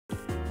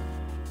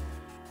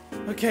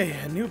Okay,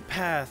 a new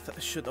path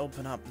should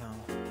open up now.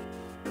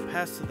 The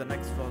path to the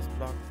next floor's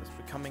block is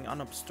becoming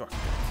unobstructed.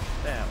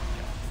 There we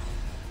go.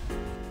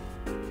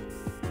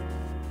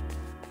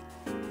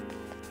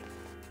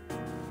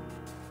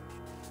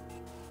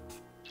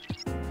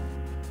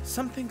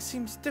 Something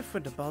seems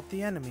different about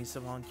the enemies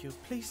around you.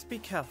 Please be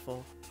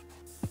careful.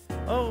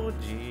 Oh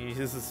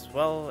Jesus,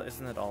 well,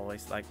 isn't it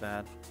always like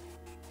that?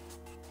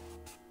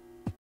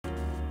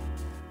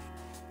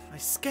 I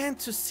scanned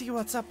to see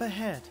what's up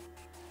ahead.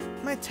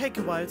 It might take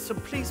a while, so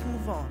please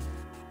move on.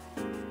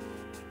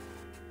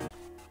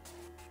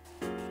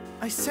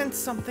 I sense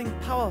something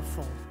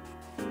powerful,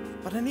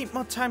 but I need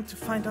more time to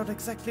find out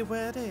exactly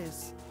where it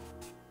is.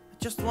 I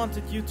just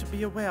wanted you to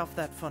be aware of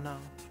that for now.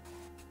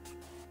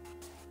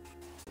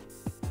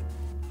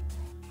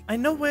 I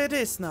know where it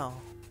is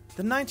now.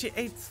 The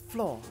 98th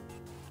floor.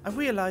 I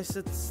realize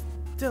it's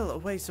still a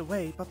ways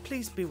away, but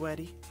please be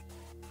ready.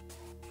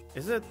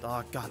 Is it?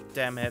 Oh, god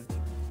damn it.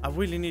 I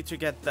really need to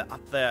get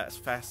up there as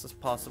fast as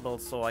possible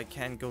so I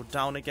can go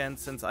down again,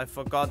 since I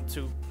forgot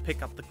to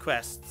pick up the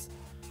quests.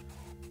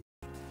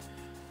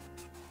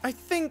 I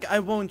think I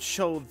won't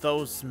show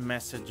those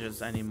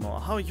messages anymore.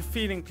 How are you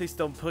feeling? Please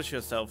don't push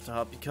yourself too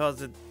hard,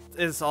 because it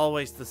is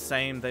always the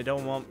same. They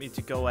don't want me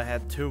to go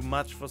ahead too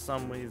much for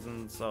some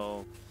reason,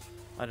 so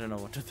I don't know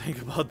what to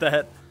think about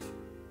that.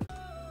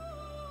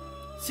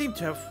 Seem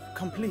to have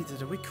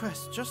completed a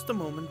request. Just a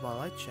moment while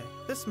I check.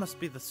 This must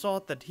be the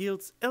sword that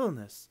heals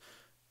illness.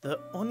 The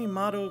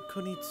Onimaru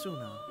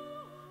Kunitsuna.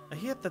 I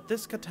hear that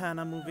this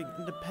katana, moving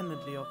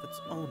independently of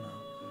its owner,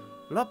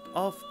 lopped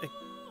off a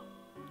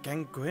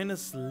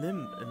gangrenous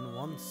limb in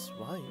one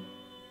swipe.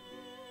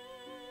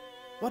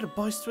 What a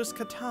boisterous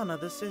katana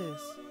this is.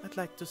 I'd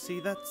like to see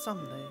that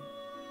someday.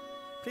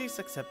 Please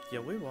accept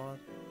your reward.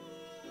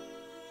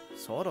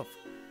 Sword of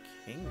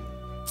King.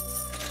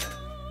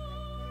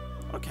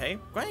 Okay,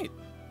 great.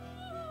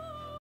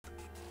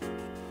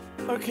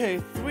 Okay,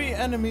 3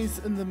 enemies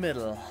in the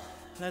middle.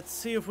 Let's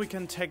see if we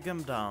can take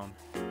them down.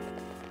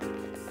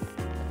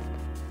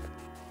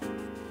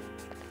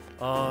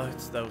 Oh,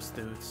 it's those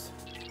dudes.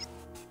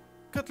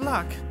 Good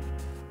luck.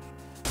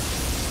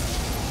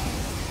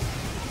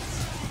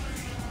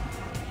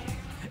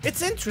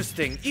 It's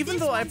interesting, even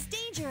though This one's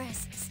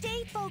dangerous.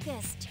 Stay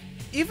focused.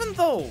 Even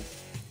though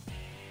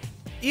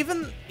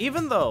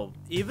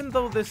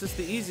this is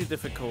the easy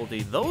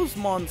difficulty, those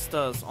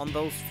monsters on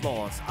those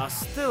floors are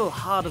still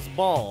hard as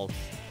balls.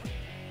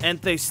 And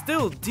they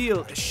still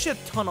deal a shit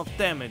ton of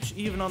damage,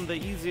 even on the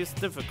easiest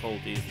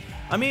difficulties.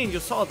 I mean, you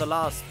saw the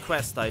last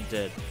quest I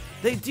did.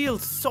 They deal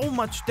so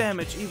much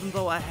damage, even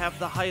though I have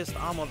the highest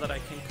armor that I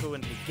can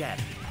currently get.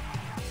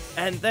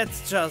 And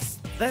that's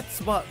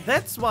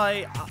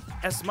why,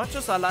 as much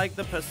as I like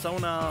the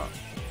Persona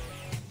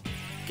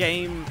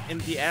game in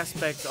the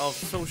aspect of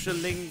social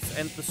links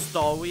and the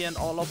story and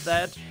all of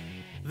that,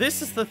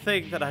 this is the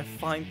thing that I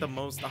find the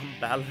most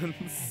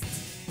unbalanced.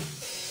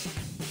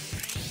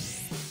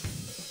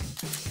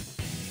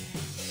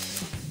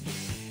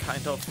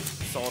 Kind of,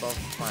 sort of,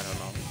 I don't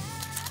know.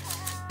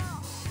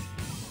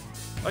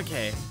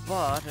 Okay,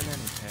 but in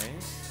any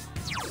case...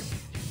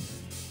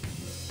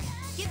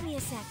 Give me a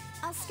sec.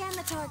 I'll scan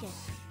the target.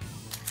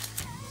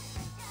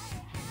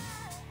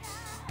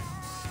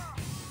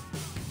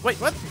 Wait,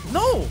 what?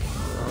 No! Oh,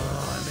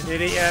 I'm an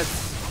idiot.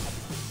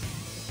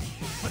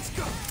 Let's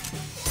go.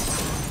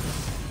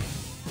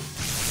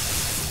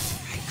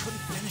 I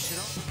couldn't finish it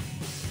off.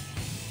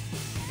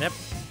 Yep.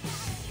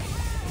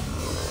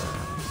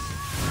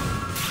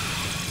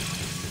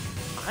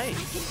 I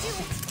can do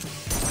it.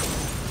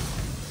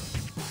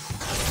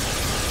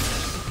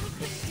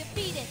 We couldn't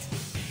defeat it.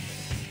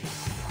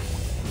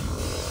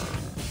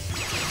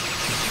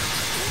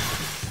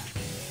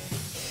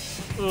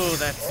 Ooh,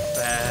 that's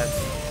bad.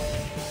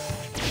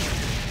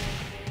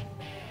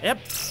 Yep,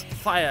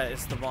 fire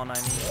is the one I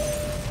need.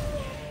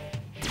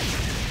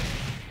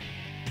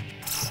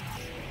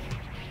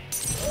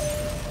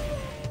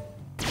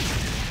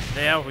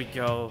 There we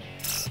go.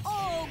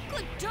 Oh,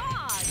 good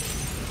dog.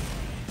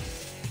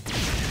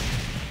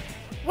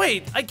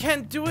 Wait, I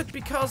can't do it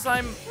because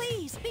I'm...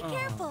 Please, be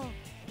careful.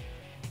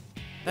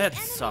 That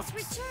Enemies sucks.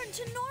 return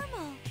to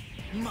normal.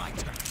 My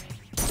turn.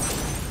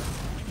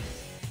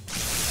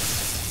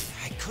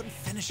 I couldn't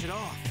finish it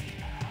off.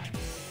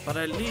 But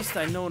at least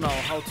I know now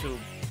how to Hang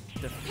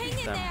defeat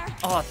in them. there.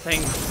 Oh,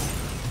 thanks.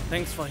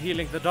 Thanks for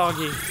healing the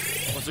doggy.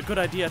 It was a good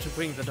idea to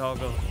bring the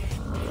doggo.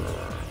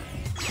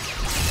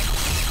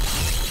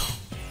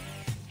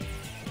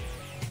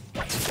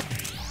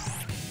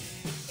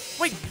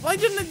 Wait, why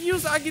didn't it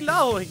use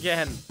Agilao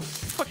again?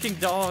 Fucking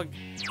dog.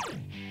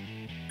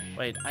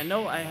 Wait, I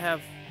know I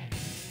have...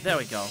 There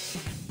we go.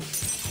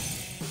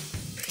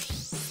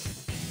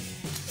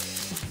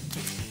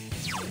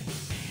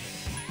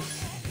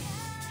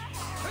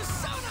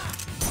 Persona!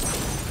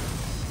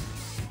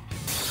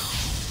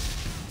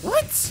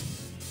 What?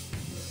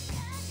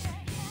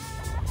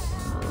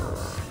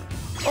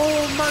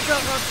 Oh my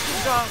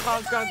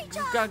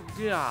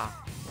god.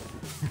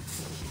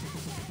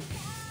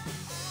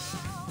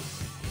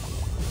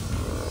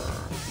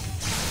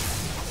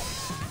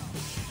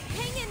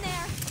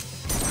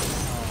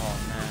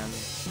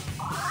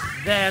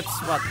 That's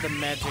what the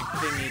magic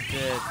thingy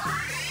did.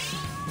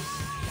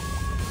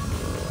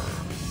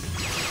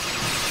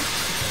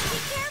 Be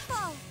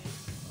careful!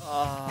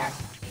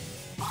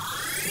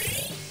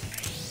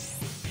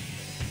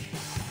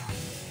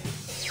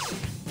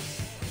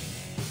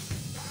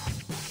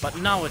 But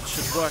now it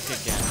should work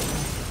again.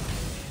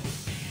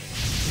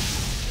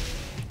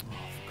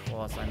 Of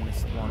course, I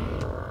missed one.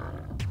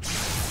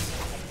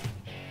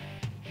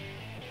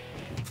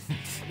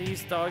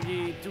 Please,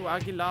 doggy, do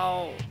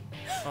Agilao.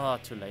 Oh,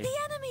 too late. The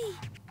enemy!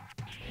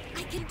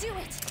 I can do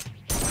it!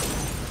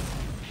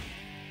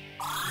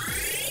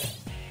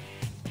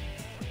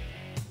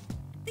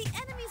 The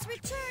enemy's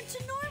returned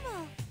to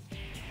normal!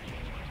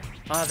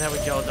 Ah, there we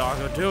go,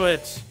 doggo. Do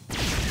it.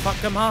 Fuck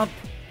him up.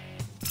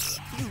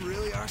 You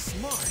really are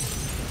smart.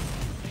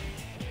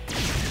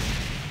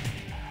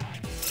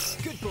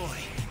 Good boy.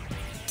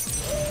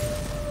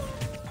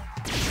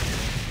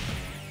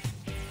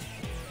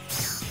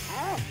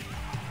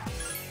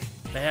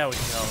 There we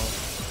go.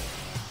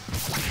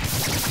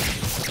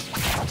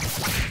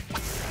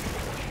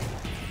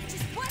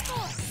 Just one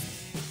more!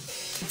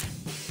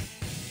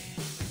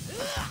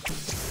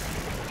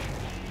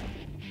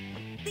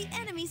 The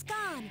enemy's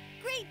gone!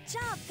 Great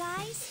job,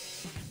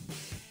 guys!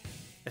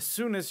 As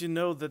soon as you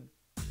know the,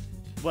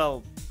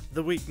 well,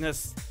 the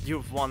weakness,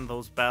 you've won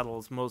those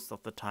battles most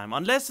of the time.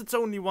 Unless it's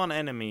only one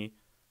enemy.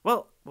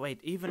 Well, wait,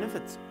 even if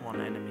it's one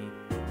enemy.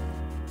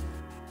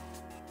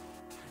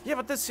 Yeah,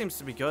 but this seems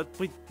to be good.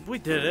 We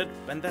did it,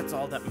 and that's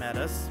all that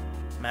matters.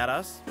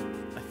 Matters,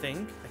 I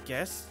think, I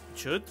guess, it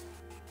should.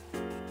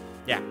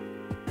 Yeah.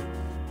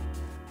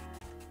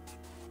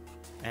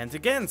 And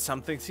again,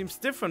 something seems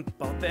different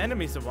about the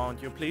enemies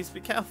around you. Please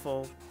be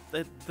careful.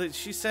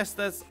 She says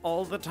this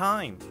all the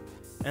time.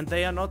 And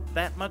they are not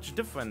that much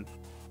different.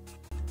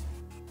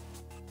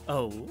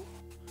 Oh.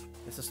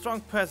 There's a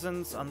strong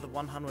presence on the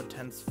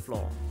 110th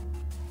floor.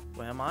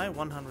 Where am I?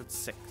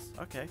 106.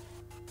 Okay.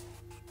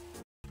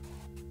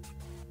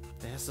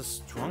 There's a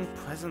strong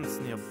presence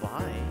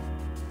nearby.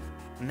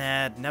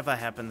 Nah, it never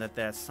happened that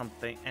there's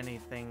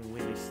anything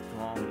really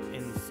strong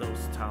in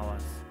those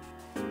towers.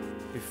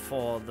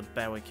 Before the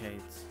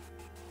barricades.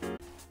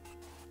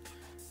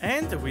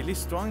 And a really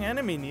strong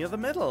enemy near the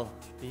middle.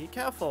 Be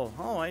careful.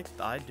 Oh, I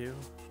do.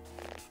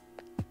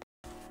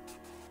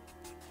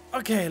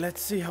 Okay,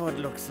 let's see how it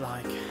looks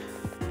like.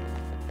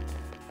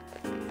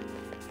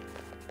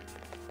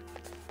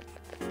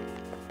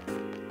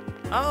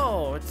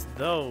 Oh, it's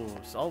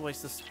those.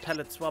 Always this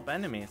pellet swap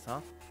enemies,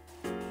 huh?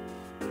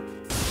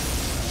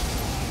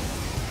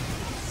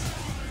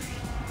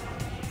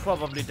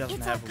 Probably doesn't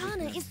Its have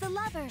arcana weakness. is the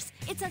lovers.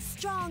 It's a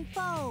strong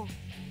foe.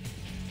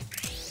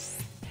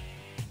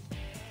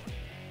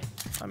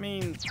 I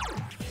mean...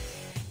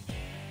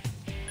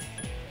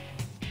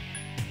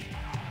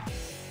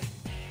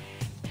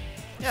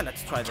 Yeah,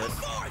 let's try this.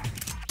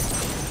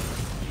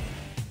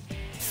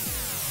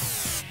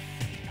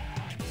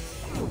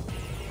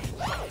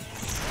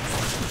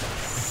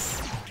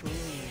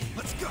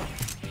 Let's go.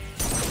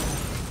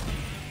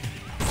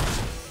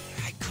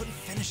 I couldn't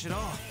finish it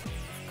off.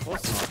 Of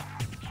course not.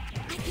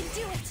 I can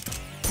do it.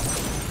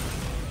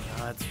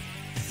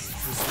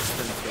 It's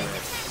resistant to it.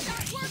 It's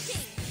not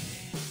working.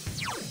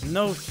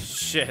 No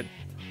shit.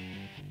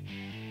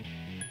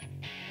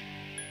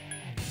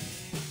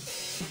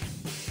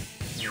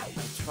 I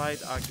tried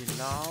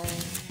Agilao.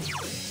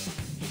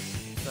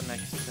 What's the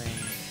next thing?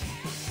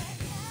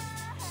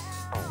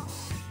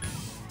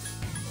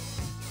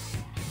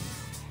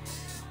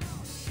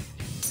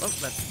 Oh,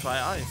 let's try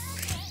ice.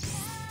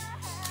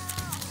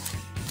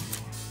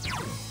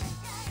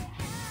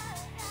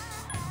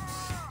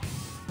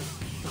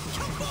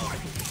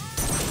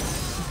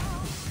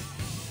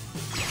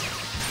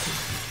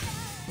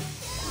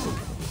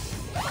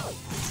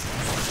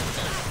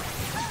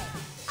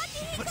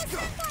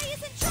 Senpai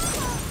is in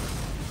trouble.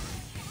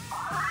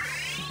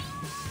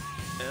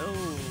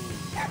 Oh.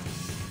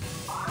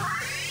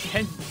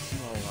 Can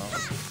oh well.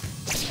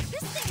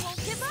 This thing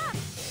won't give up.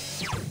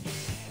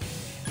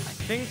 I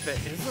think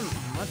there isn't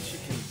much you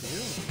can do.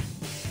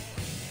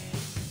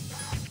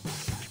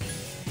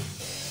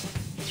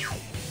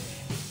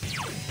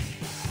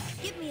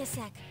 Give me a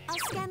sec. I'll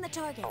scan the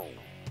target.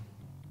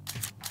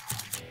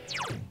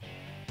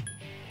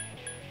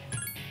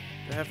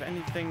 Do you have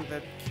anything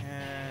that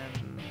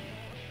can...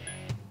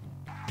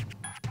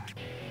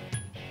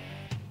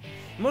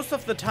 Most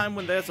of the time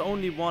when there's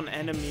only one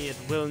enemy, it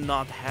will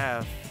not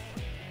have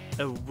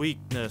a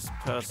weakness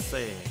per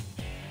se.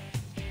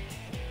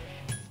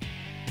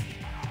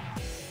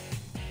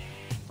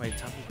 Wait,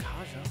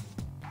 Tabukaja?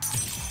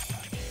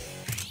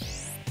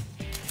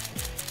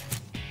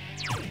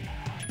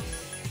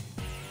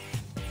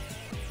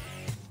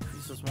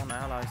 Increases one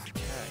ally's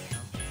attack, huh?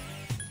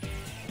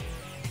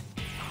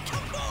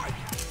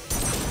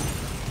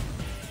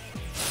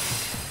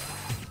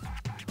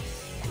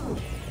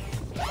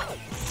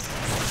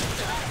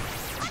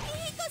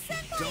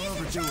 Don't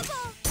overdo it.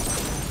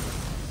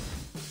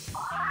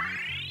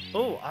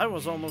 Oh, I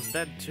was almost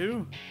dead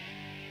too.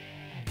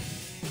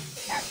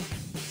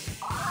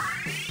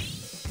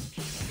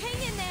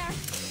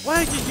 Why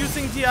are you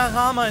using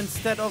Diorama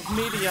instead of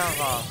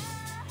Mediara?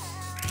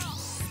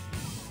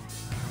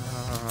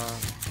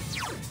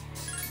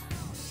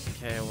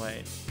 Okay,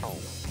 wait.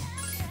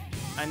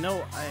 I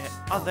know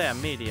oh, there,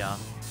 Media.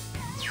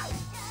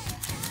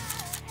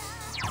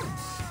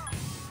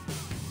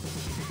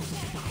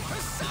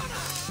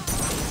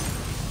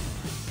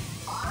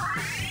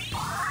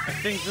 I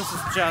think this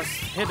is just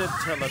hit it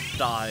till it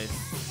dies.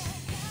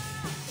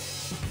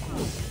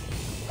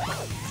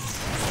 Ow.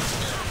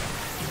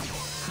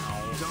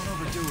 Don't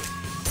overdo it.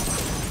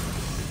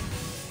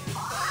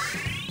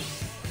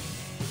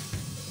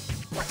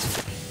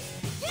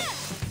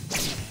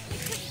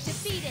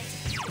 Defeat it.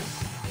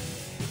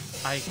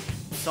 I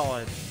saw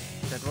it.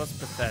 That was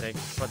pathetic,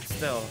 but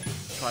still,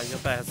 try your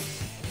best.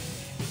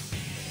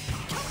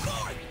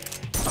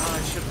 Ah,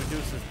 I should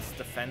reduce its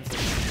defense.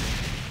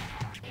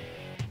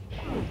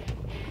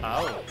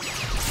 Oh.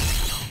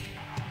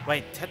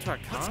 Wait, Tetra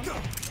Khan?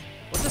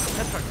 What does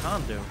Tetra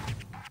Khan do?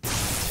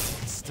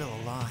 It's still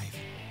alive.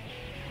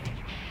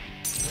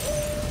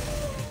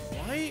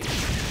 Why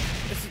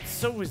is it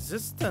so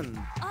resistant?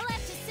 I'll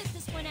have to sit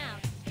this one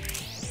out.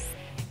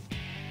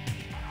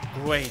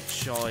 Great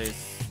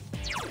choice.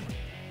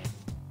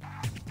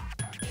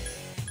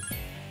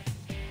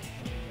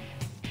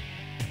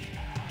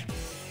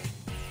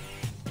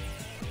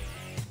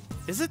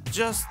 Is it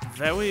just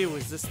very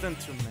resistant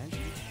to magic?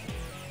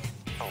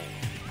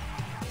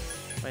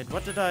 Wait,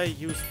 what did I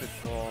use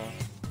before?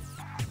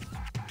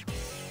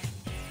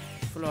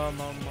 Flora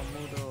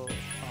Mamudo,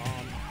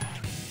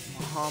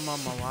 Mahama,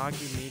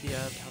 Mawagi,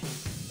 Media,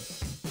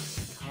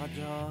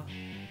 Kaja.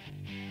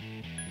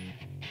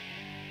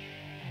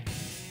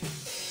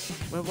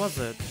 Where was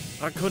it?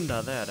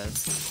 Rakunda, there it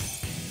is.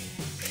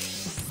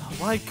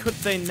 Why could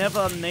they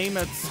never name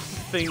it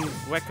something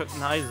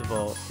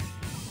recognizable?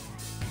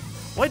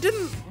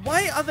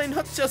 Why are they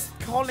not just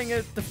calling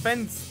it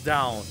Defense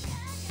Down?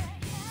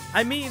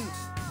 I mean,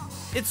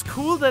 it's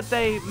cool that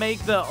they make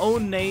their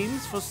own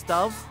names for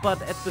stuff, but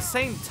at the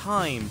same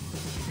time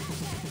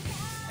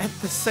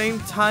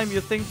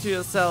you think to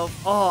yourself,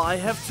 oh, I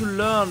have to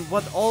learn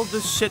what all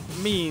this shit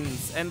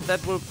means, and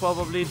that will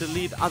probably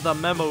delete other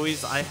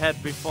memories I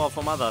had before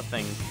from other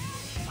things.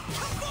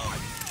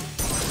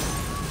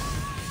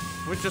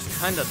 Which is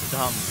kinda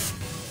dumb.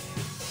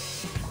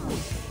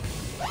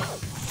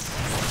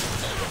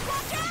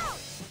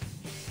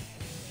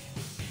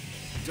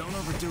 Don't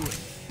overdo it.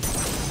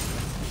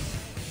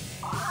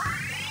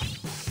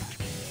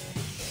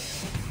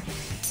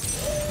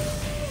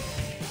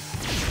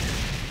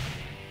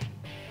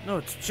 No,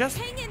 it's just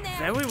Hang in there.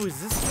 very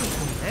resistant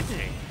to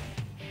magic.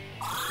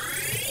 Why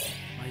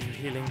are you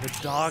healing the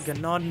dog and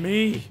not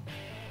me?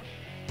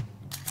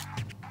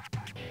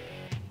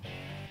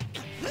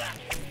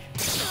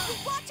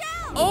 Watch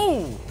out!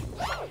 Oh!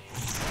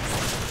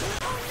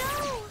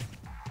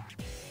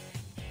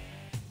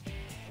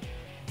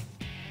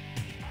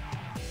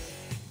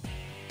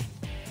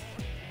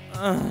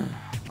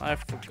 I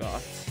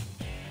forgot.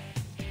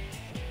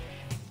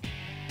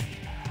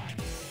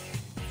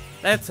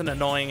 That's an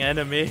annoying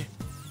enemy.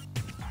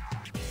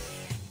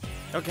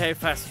 Okay,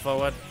 fast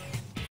forward.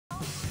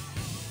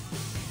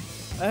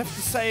 I have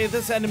to say,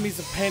 this enemy's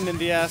a pain in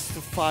the ass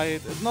to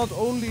fight. It not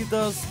only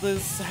does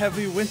this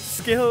heavy wind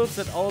skills,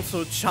 it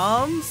also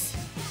charms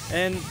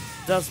and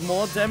does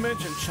more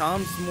damage and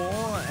charms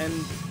more,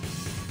 and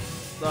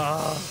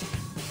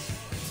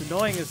it's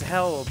annoying as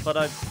hell. But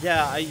I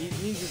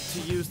needed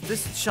to use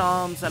this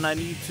charms, and I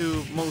need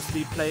to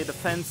mostly play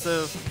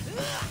defensive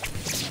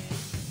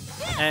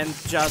and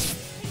just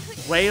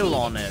wail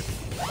on it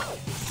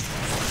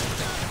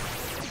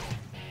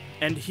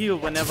and heal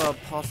whenever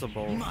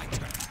possible. My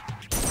turn.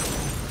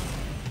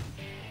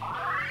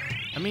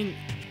 I mean,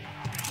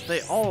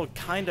 they all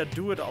kinda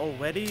do it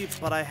already,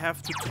 but I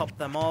have to top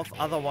them off,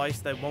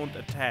 otherwise they won't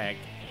attack.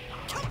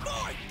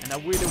 And I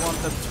really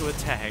want them to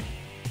attack.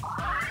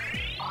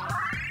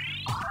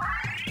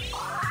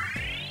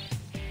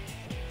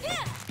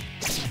 Yeah.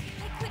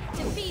 I couldn't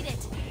defeat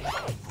it.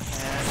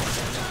 And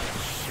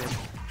shit.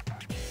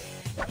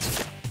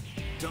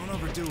 Don't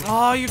overdo it.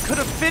 Oh, you could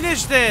have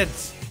finished it!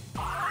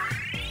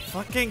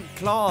 Fucking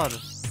Claude.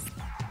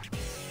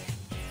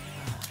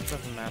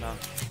 Doesn't matter.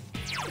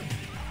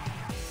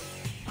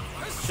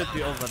 Should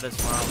be over this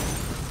round.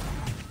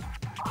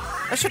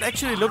 I should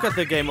actually look at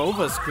the game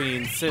over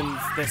screen, since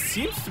there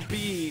seems to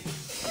be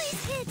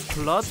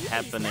plot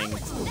happening.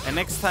 And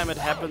next time it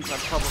happens, I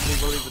probably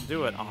will even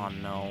do it. Oh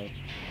no.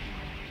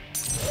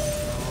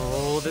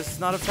 Oh, this is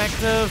not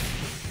effective.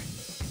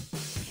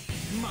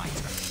 My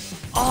turn.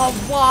 Oh,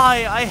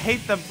 why? I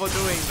hate them for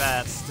doing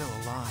that. Still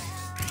alive.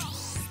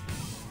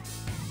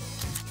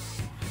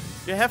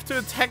 You have to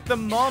attack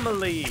them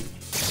normally.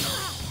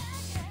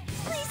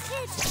 Please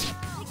hit.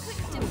 I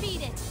couldn't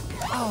defeat it.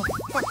 Oh,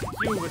 fuck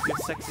you with your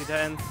sexy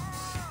dance.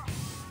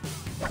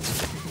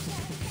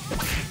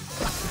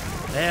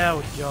 There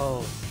we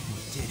go.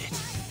 We did it.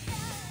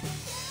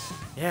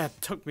 Yeah,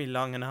 it took me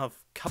long enough.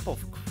 Cup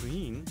of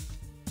Queen?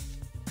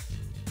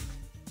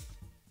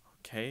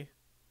 Okay.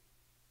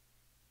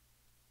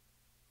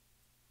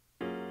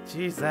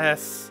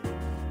 Jesus.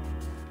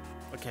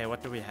 Okay,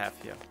 what do we have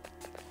here?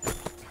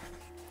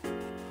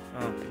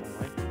 Oh,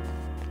 alright.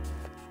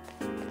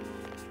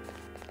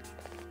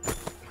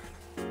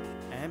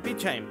 And beat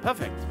chain.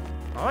 Perfect.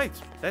 Alright,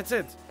 that's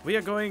it. We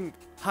are going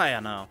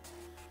higher now.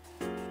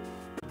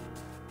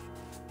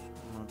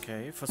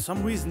 Okay, for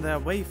some reason there are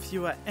way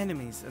fewer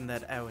enemies in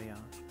that area.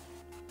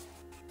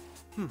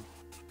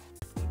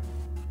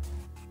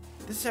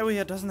 This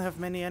area doesn't have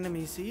many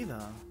enemies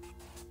either.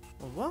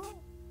 What?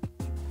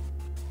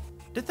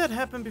 Did that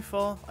happen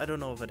before? I don't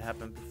know if it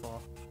happened before.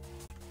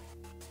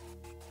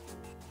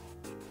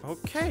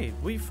 Okay,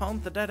 we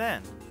found the dead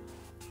end.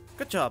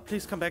 Good job,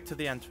 please come back to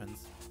the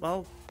entrance.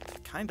 Well,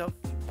 kind of,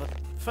 but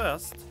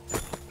first,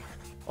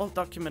 old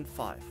document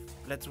 5.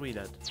 Let's read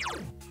it.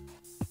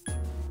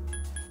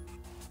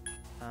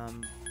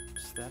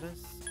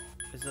 Status?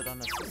 Is it on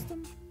a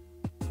system?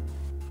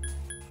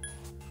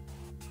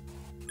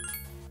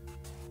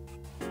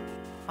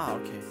 Ah,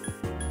 okay.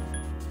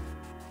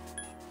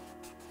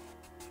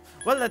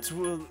 Well, let's...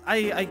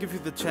 I give you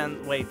the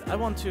chance... Wait, I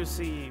want to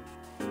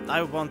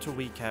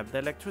recap. The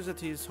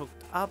electricity is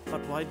hooked up,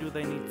 but why do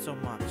they need so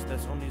much?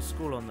 There's only a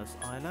school on this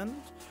island.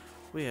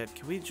 Weird.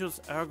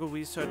 Kiwicho's Ergo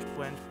Research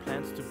Branch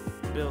plans to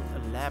build a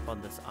lab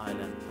on this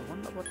island. I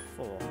wonder what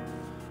for.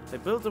 They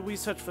built a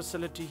research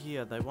facility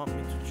here. They want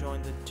me to join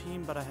the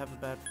team, but I have a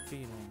bad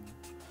feeling.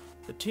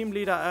 The team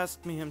leader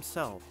asked me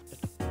himself.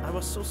 I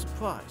was so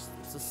surprised.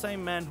 It's the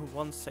same man who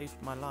once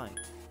saved my life.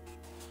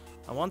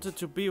 I wanted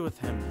to be with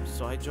him,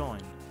 so I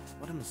joined.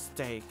 What a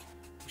mistake.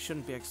 We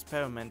shouldn't be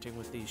experimenting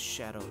with these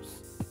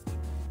shadows.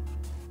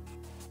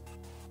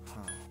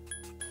 Huh.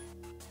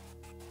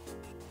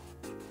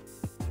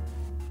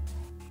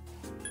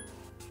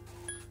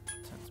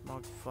 Tense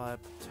Mark 5,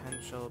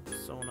 Potential,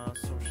 Persona,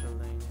 Social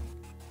Link,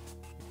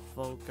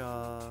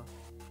 Evoker.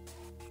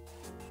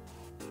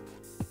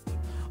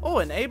 Oh,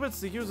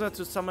 enables the user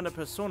to summon a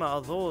persona,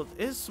 although it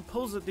is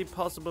supposedly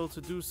possible to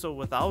do so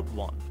without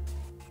one.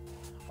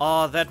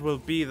 Oh, that will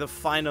be the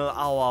final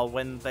hour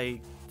when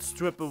they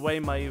strip away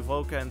my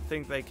evoker and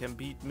think they can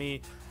beat me,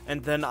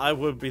 and then I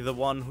will be the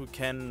one who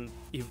can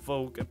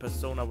evoke a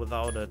persona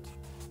without it.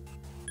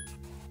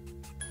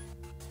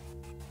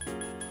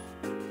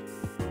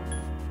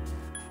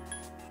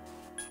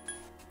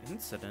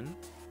 Incident?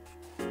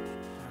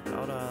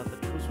 Dark Outer, the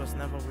truth was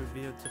never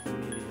revealed to the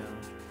media.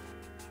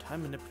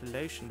 Time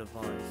manipulation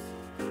device.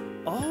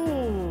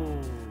 Oh!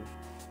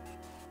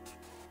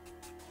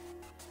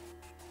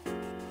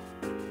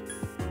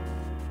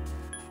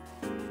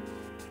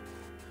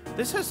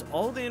 This has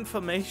all the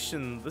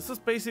information. This is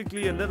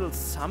basically a little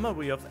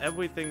summary of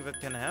everything that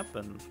can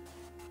happen.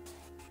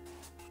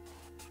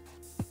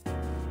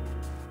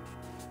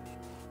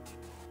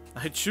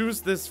 I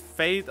choose this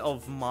fate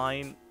of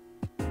mine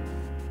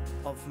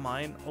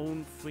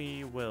own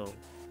free will.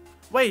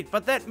 Wait,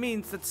 but that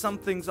means that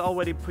something's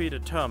already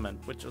predetermined,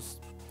 which is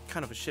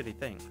kind of a shitty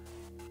thing.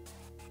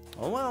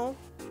 Oh well.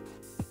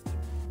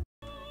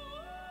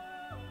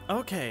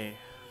 Okay,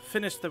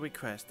 finish the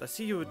request. I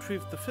see you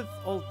retrieved the 5th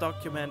old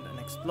document and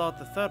explored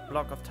the 3rd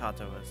block of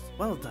Tartarus.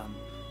 Well done.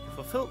 You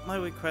fulfilled my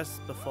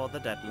request before the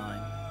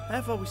deadline.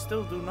 However, we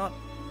still do not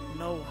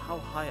know how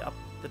high up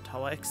the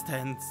tower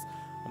extends.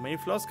 How many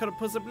floors could it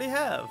possibly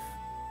have?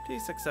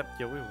 Please accept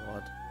your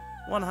reward.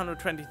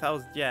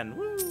 120,000 yen.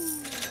 Woo!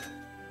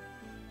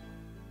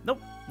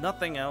 Nope,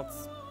 nothing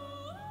else.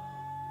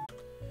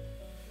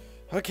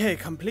 Okay,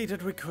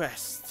 completed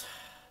request.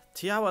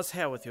 Tiara's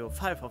here with you,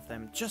 5 of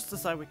them, just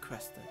as I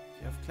requested.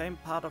 You have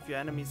claimed part of your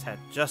enemy's head,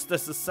 just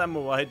as the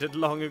samurai did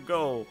long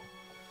ago.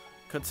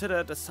 Consider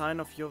it a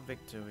sign of your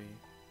victory.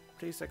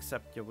 Please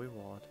accept your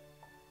reward.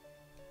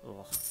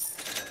 Ugh.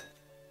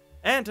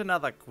 And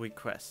another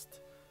request.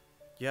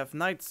 You have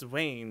Knight's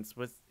Veins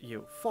with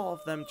you, 4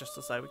 of them just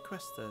as I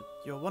requested.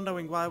 You're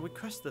wondering why I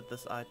requested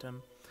this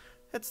item.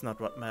 It's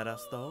not what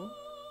matters though.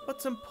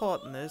 What's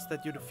important is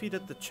that you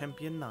defeated the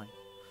champion knight.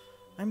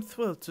 I'm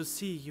thrilled to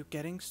see you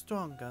getting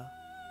stronger.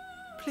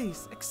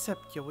 Please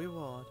accept your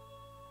reward.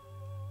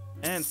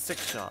 And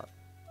 6 shot.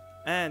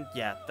 And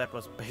yeah, that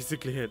was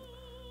basically it.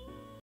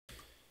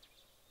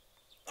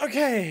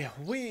 Okay,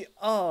 we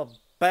are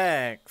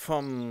back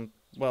from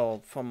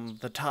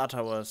the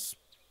Tartarus.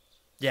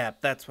 Yeah,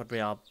 that's what we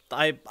are.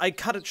 I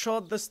cut it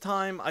short this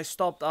time. I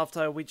stopped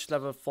after I reached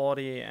level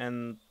 40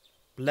 and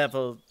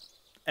leveled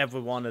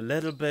everyone a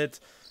little bit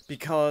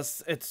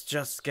because it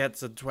just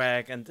gets a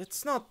drag, and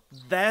it's not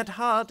that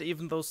hard,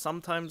 even though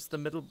sometimes the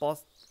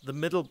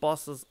middle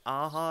bosses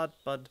are hard,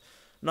 but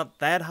not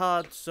that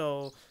hard,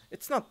 so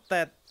it's not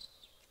that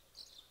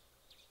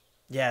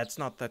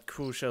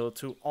crucial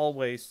to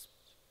always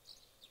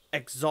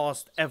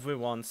exhaust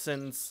everyone,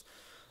 since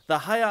the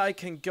higher I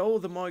can go,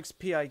 the more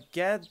XP I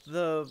get,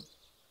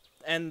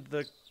 and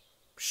the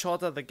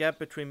shorter the gap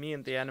between me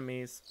and the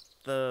enemies,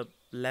 the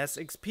less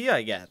XP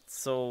I get.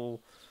 So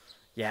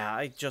yeah,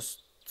 I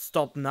just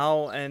stop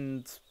now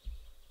and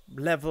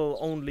level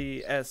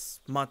only as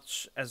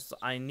much as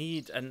I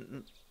need,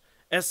 and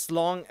as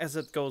long as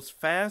it goes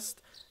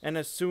fast, and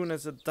as soon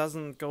as it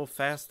doesn't go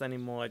fast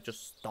anymore, I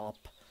just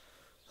stop.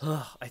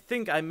 I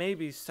think I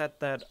maybe said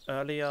that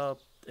earlier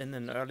in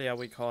an earlier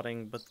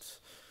recording, but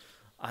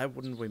I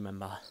wouldn't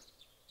remember.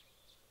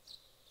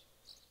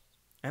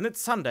 And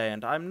it's Sunday,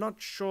 and I'm not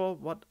sure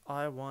what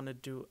I want to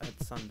do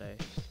at Sunday.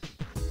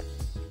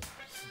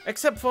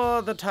 Except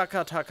for the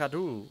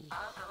taka-taka-do.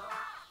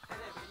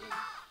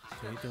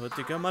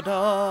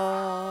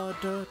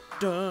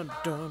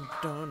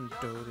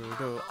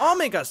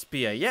 Omega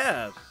Spear,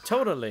 yeah,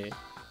 totally.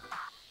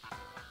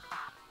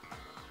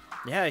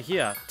 Yeah,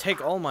 here, take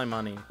all my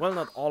money. Well,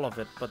 not all of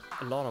it, but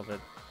a lot of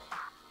it.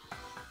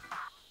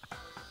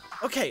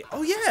 Okay,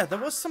 oh yeah, there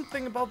was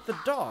something about the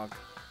dog.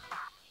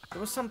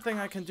 There was something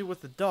I can do with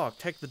the dog.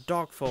 Take the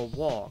dog for a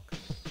walk.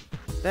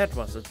 That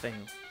was a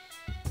thing.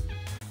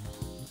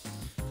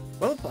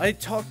 Well, I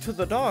talked to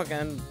the dog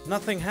and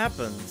nothing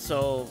happened.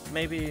 So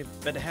maybe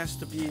it has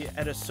to be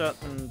at a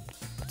certain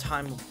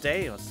time of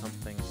day or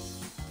something.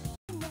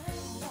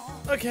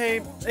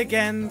 Okay,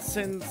 again,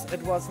 since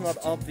it was not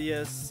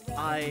obvious,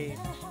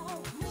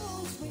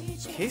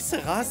 Que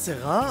sera,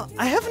 sera?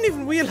 I haven't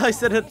even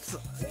realized that it's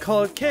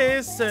called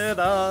Que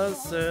sera,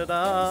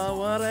 sera,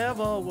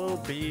 whatever will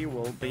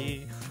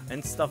be,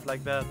 and stuff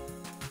like that.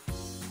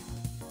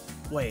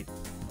 Wait.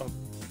 Oh.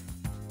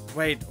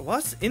 Wait,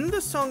 was in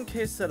the song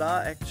Que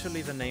sera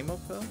actually the name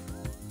of her?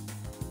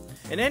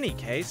 In any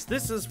case,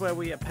 this is where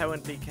we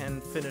apparently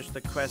can finish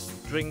the quest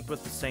Drink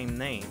with the Same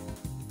Name.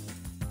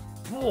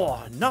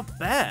 Whoa, not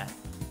bad.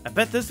 I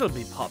bet this will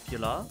be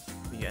popular.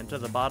 Will you enter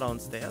the bar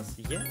downstairs?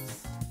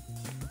 Yes.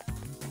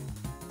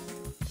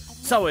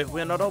 So, if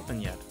we're not open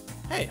yet.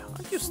 Hey,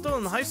 aren't you still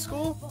in high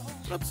school?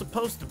 Not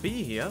supposed to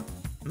be here.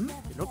 You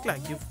look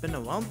like you've been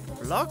around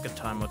the block a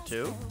time or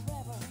two.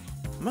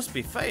 Must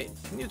be fate.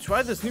 Can you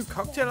try this new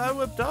cocktail I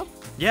whipped up?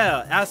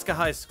 Yeah, ask a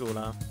high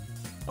schooler.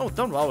 Oh,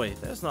 don't worry.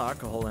 There's no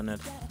alcohol in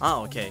it.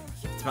 Ah, okay.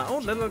 It's my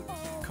own little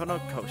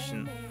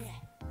concoction.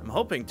 I'm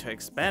hoping to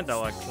expand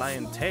our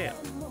clientele.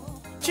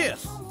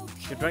 Cheers!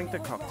 You drank the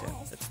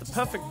cocktail. It's the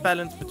perfect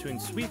balance between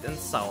sweet and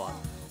sour.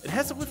 It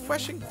has a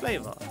refreshing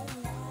flavor.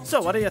 So,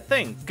 what do you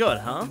think? Good,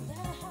 huh?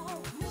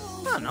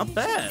 Ah, not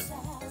bad.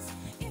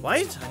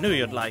 Right? I knew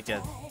you'd like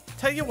it.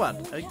 Tell you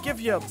what, I'll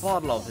give you a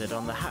bottle of it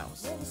on the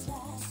house.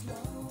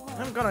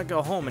 I'm gonna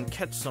go home and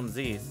catch some of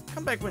these.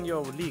 Come back when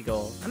you're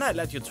legal, and I'll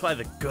let you try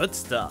the good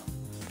stuff.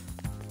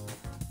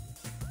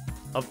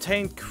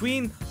 Obtained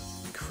Queen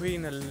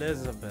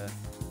Elizabeth.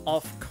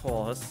 Of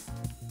course.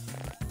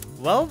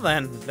 Well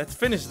then, let's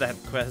finish that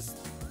quest.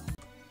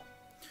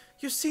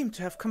 You seem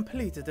to have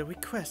completed the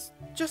request.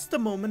 Just a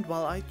moment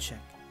while I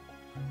check.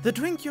 The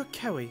drink you're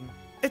carrying,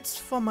 it's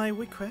for my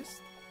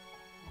request?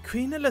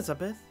 Queen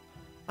Elizabeth?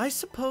 I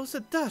suppose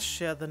it does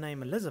share the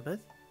name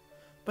Elizabeth.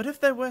 But if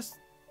they were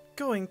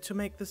going to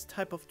make this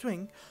type of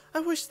drink, I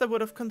wish they would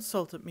have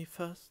consulted me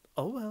first.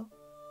 Oh well.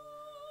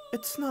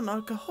 It's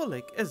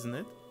non-alcoholic, isn't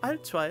it? I'll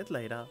try it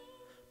later.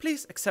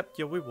 Please accept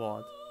your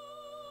reward.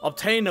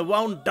 Obtain a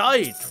round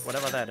date,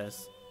 whatever that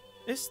is.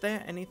 Is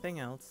there anything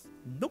else?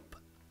 Nope.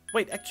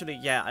 Wait, actually,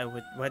 yeah, I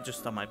would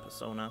register my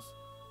personas.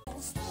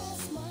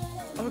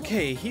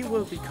 Okay, he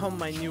will become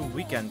my new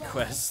weekend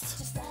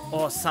quest.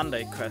 Or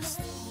Sunday quest.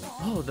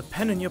 Oh, the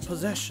pen in your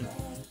possession.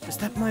 Is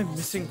that my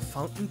missing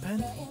fountain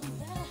pen?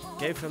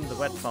 Gave him the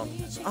red fountain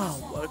pen. Ah,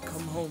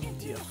 welcome home,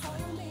 dear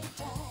friend.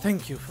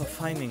 Thank you for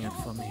finding it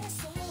for me.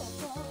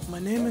 My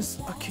name is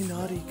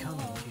Akinari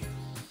Kamiki.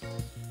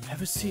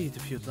 Have a seat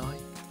if you'd like.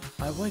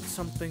 I'll write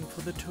something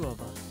for the two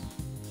of us.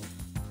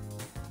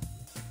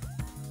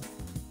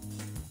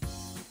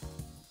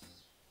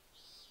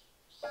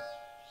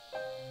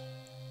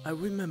 I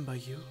remember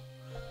you.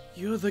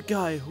 You're the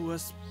guy who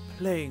was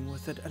playing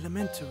with that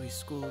elementary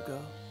school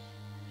girl.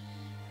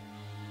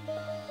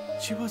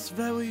 She was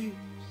very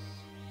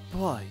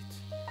bright.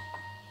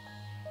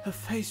 Her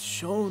face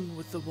shone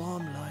with the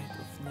warm light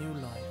of new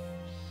life.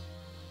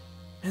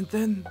 And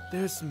then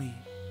there's me,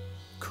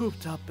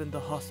 cooped up in the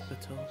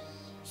hospital,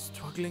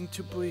 struggling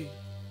to breathe.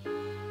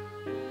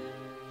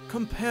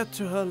 Compared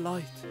to her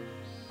light,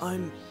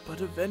 I'm but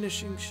a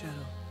vanishing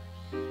shadow.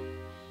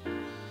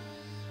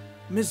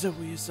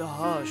 Misery is a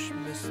harsh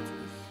mistress.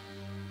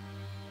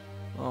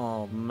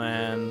 Oh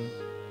man.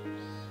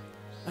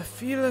 I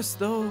feel as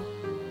though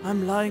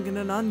I'm lying in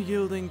an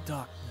unyielding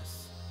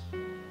darkness.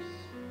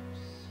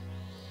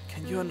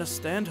 Can you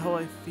understand how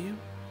I feel?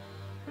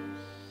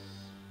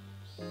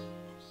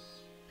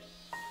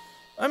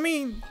 I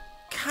mean,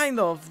 kind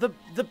of.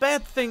 The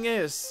bad thing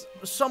is,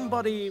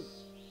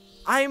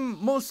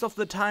 I'm most of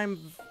the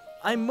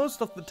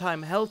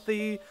time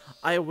healthy.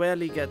 I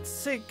rarely get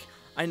sick.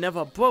 I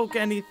never broke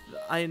any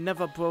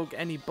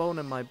bone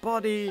in my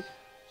body.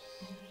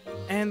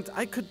 And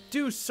I could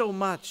do so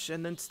much,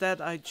 and instead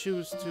I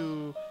choose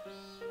to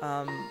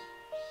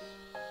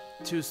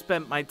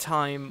spend my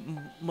time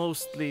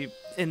mostly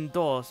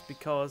indoors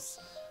because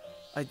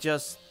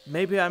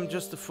maybe I'm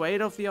just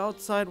afraid of the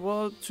outside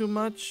world too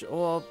much,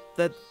 or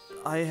that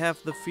I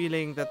have the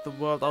feeling that the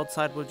world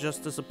outside will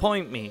just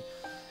disappoint me.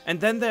 And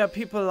then there are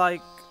people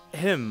like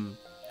him,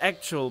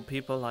 actual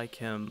people like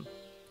him,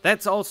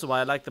 That's also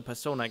why I like the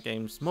Persona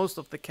games. Most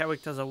of the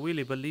characters are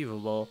really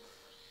believable.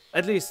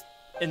 At least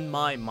in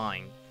my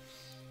mind.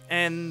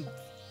 And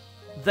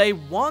they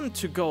want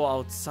to go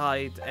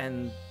outside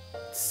and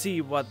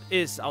see what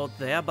is out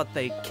there, but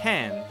they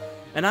can't.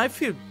 And I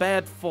feel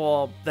bad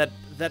for that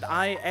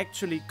I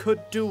actually could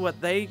do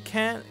what they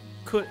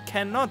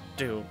cannot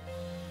do.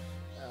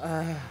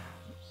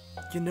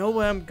 You know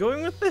where I'm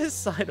going with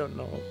this? I don't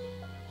know.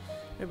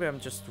 Maybe I'm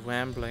just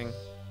rambling.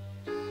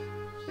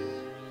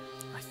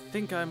 I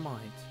think I might.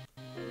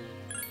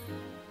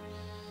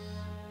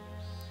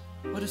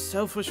 What a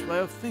selfish way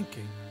of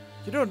thinking.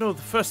 You don't know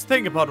the first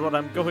thing about what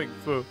I'm going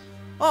through.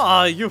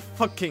 Ah, you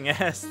fucking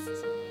ass.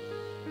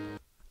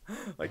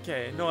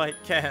 Okay, no I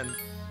can.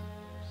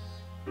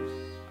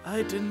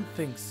 I didn't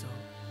think so.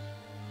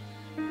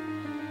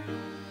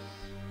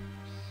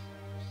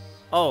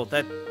 Oh,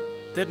 that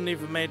didn't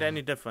even make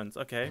any difference.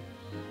 Okay.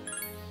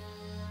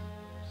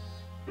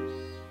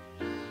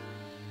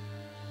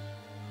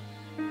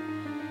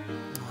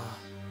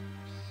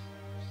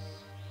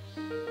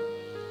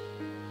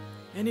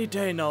 Any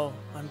day now,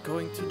 I'm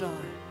going to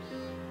die.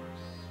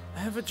 I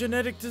have a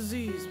genetic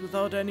disease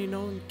without any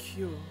known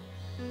cure.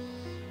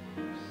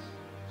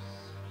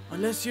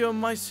 Unless you're in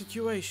my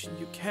situation,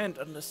 you can't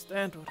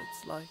understand what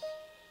it's like.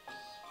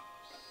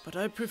 But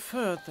I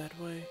prefer it that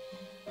way.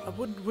 I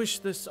wouldn't wish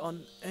this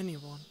on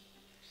anyone.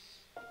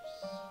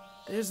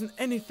 There isn't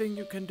anything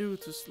you can do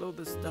to slow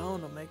this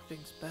down or make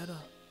things better.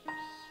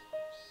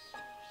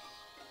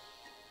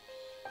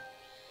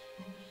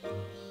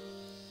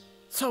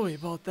 Sorry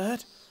about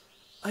that.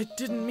 I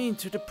didn't mean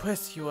to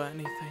depress you or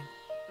anything.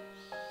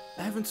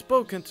 I haven't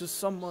spoken to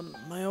someone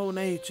my own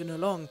age in a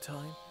long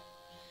time.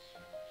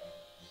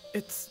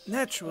 It's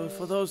natural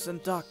for those in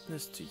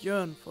darkness to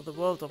yearn for the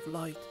world of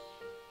light.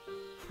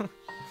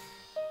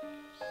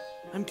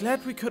 I'm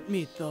glad we could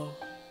meet, though.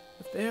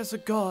 If there's a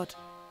god,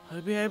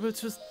 I'll be able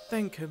to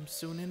thank him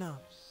soon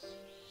enough.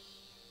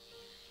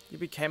 You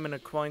became an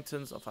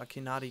acquaintance of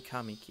Akinari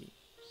Kamiki.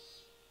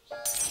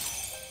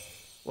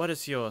 What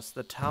is yours?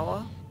 The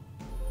tower?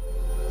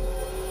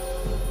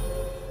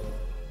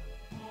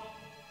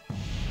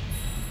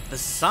 The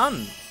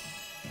sun!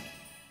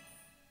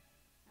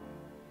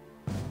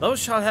 Thou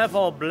shalt have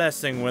our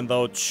blessing when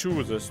thou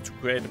choosest to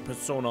create a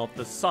persona of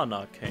the Sun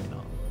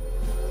Arcana.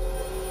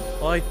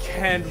 Oh, I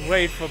can't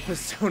wait for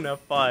Persona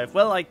 5.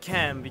 Well, I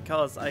can,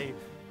 because I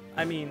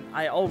mean,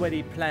 I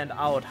already planned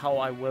out how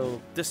I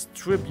will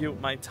distribute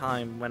my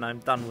time when I'm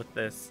done with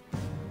this.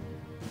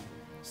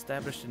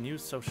 Establish a new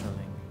social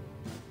link.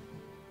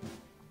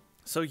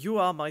 So you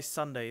are my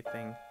Sunday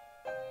thing.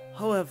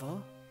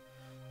 However,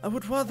 I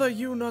would rather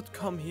you not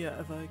come here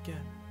ever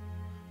again.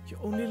 You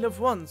only live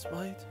once,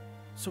 right?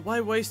 So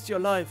why waste your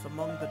life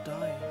among the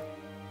dying?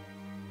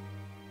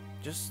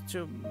 Just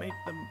to make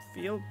them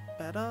feel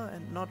better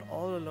and not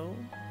all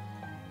alone?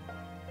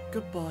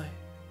 Goodbye.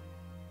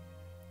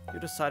 You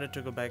decided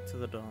to go back to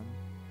the dawn.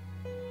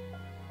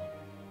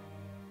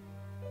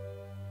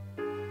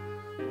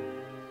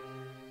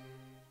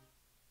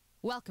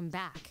 Welcome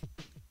back.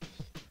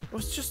 I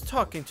was just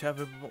talking to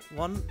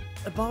everyone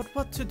about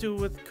what to do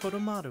with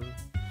Kodomaru.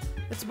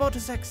 It's about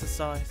his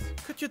exercise.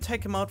 Could you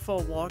take him out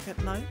for a walk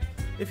at night,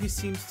 if he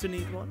seems to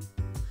need one?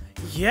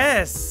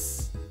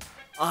 Yes!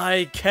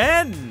 I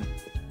can!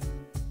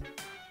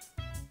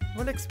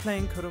 We'll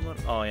explain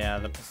Kodomaru. Oh yeah,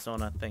 the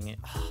persona thingy.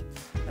 Oh,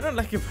 I don't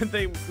like it when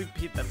they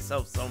repeat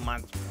themselves so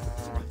much.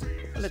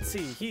 Well, let's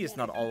see, he is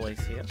not always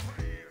here.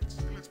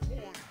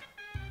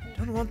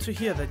 Don't want to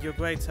hear that your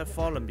grades have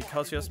fallen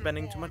because you're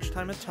spending too much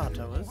time at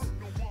Tartarus.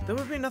 There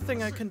will be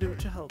nothing I can do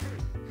to help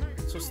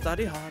you. So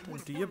study hard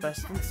and do your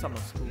best in summer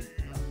school.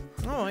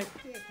 Alright.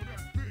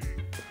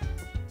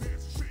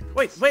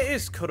 Wait, where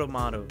is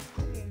Kodomaru?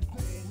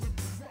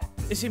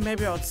 Is he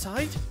maybe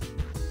outside?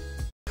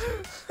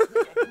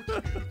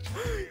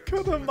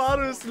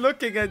 Kodomaru is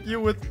looking at you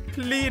with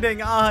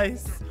pleading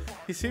eyes.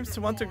 He seems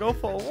to want to go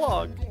for a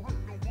walk.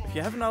 If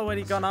you haven't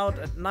already gone out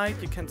at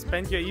night, you can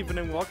spend your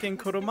evening walking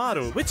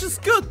Kodomaru. Which is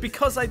good,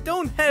 because I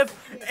don't have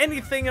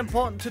anything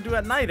important to do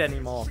at night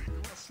anymore.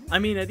 I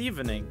mean at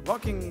evening.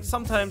 Walking,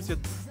 sometimes your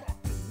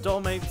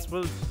dormmates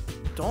will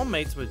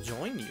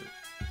join you.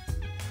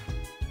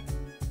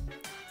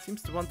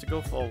 Seems to want to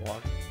go for a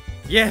walk.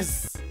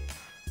 Yes!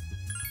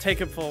 Take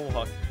him for a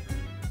walk.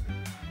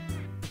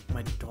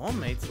 My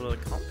dormmates will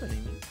accompany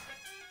me.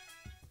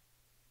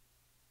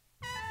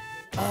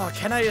 Oh,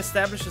 can I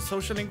establish a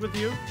social link with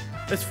you?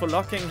 It's for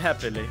locking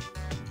happily.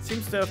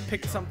 Seems to have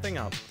picked something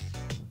up.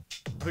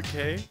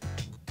 Okay.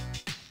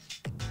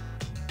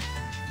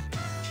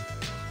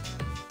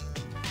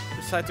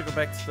 Decide to go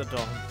back to the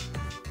dorm.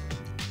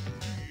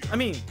 I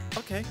mean,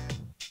 okay.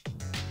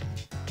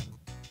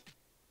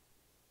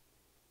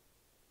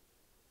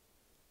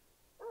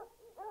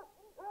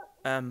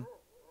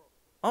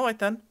 Alright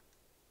then.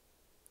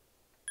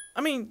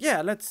 I mean,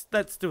 yeah, let's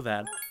do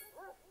that.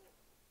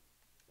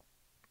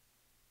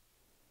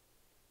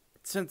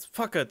 Since,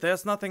 fuck it,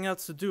 there's nothing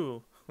else to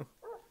do.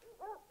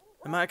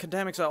 And my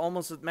academics are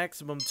almost at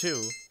maximum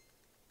too.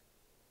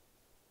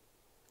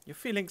 You're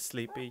feeling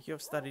sleepy. You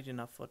have studied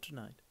enough for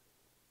tonight.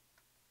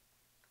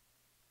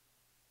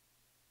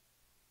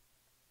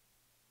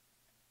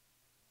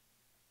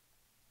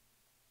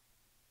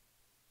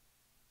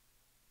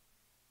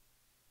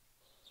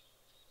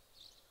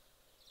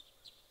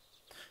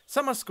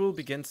 Summer school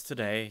begins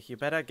today. You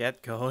better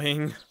get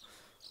going.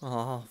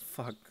 Oh,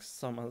 fuck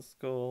summer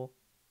school.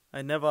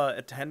 I never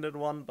attended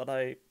one, but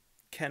I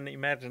can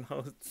imagine how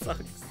it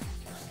sucks.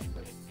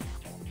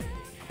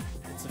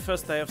 It's the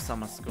first day of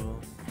summer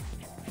school.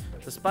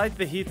 Despite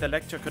the heat, the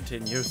lecture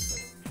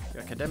continues.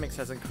 Your academics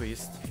has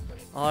increased.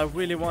 Oh, I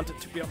really want it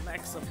to be a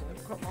maximum.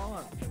 Come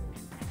on.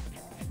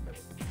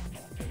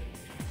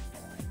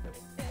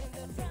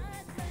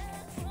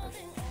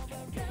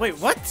 Wait,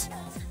 what?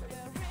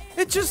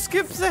 It just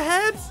skips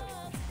ahead?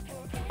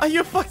 Are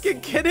you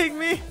fucking kidding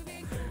me?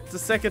 It's the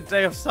second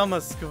day of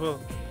summer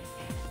school.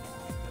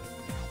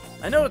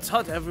 I know it's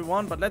hot,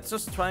 everyone, but let's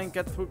just try and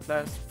get through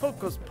class.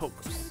 Focus,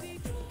 pocus.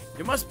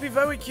 You must be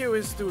very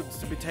curious students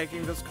to be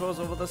taking this course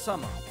over the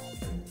summer.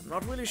 I'm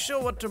not really sure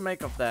what to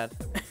make of that.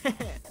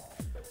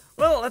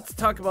 Well, let's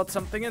talk about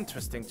something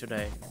interesting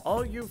today.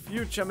 All you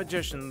future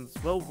magicians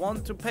will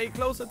want to pay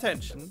close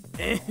attention.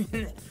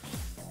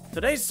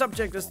 Today's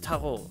subject is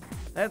tarot.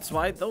 That's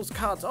right, those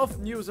cards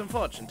often used in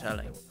fortune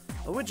telling.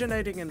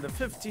 Originating in the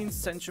 15th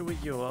century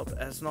Europe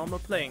as normal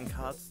playing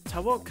cards,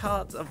 tarot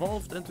cards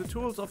evolved into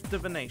tools of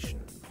divination.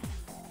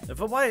 A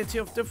variety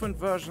of different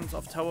versions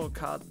of tarot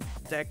card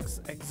decks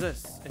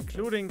exists,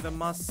 including the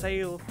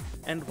Marseille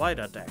and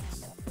Wider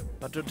decks.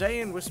 But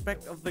today, in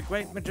respect of the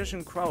great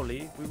magician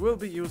Crowley, we will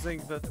be using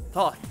the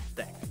Thoth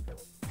deck.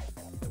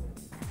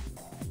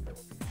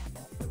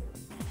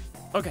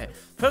 Okay,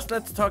 first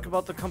let's talk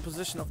about the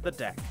composition of the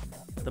deck.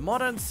 The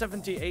modern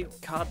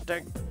 78 card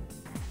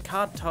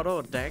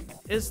tarot deck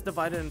is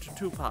divided into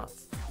two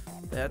parts.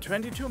 There are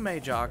 22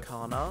 major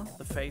arcana,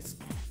 the face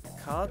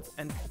cards,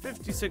 and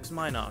 56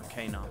 minor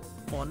arcana,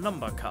 or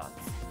number cards.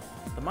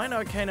 The minor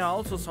arcana are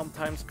also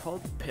sometimes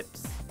called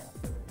pips.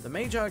 The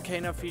major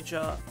arcana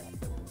feature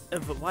a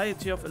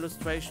variety of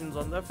illustrations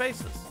on their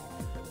faces,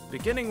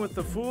 beginning with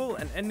the Fool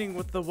and ending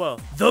with the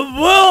World. The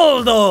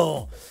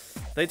World!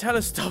 They tell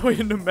a story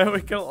in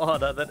numerical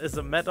order that is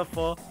a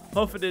metaphor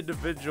of an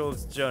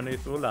individual's journey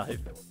through life.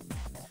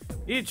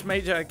 Each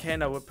major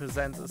arcana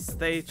represents a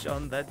stage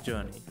on that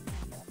journey,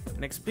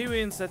 an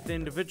experience that the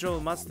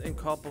individual must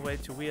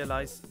incorporate to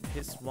realize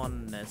his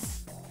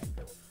oneness.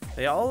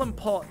 They are all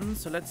important,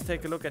 so let's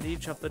take a look at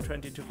each of the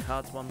 22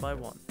 cards one by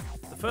one.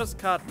 The first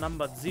card,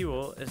 numbered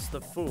 0, is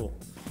the Fool.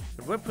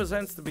 It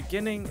represents the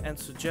beginning and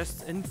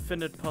suggests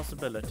infinite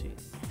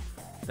possibilities.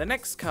 The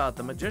next card,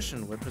 the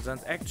Magician,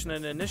 represents action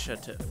and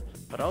initiative,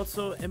 but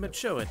also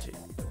immaturity.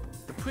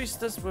 The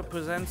Priestess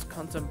represents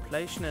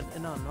contemplation and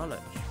inner knowledge.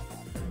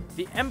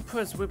 The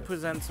Empress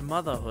represents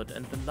motherhood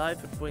and the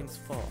life it brings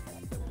forth.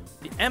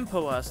 The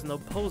Emperor is an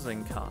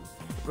opposing card.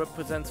 It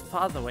represents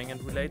fathering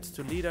and relates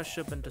to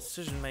leadership and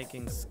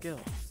decision-making skills.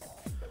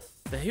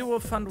 The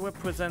Hierophant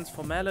represents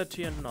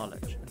formality and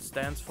knowledge and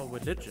stands for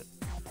religion.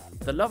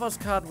 The Lover's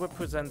card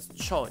represents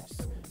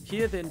choice.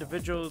 Here the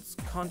individual's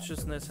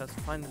consciousness has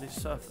finally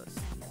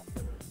surfaced.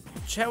 The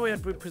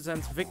Chariot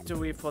represents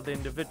victory for the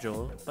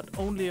individual, but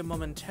only a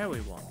momentary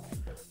one.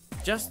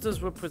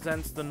 Justice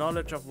represents the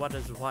knowledge of what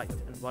is right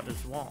and what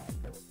is wrong.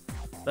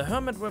 The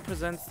Hermit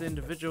represents the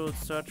individual's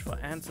search for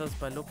answers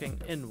by looking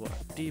inward,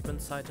 deep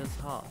inside his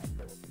heart.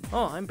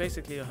 Oh, I'm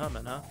basically a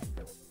hermit, huh?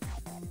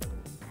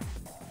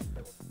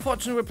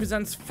 Fortune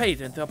represents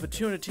fate and the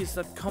opportunities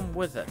that come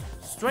with it.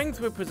 Strength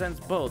represents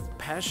both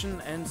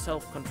passion and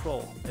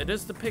self-control. It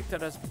is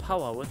depicted as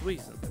power with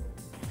reason.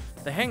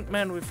 The Hanged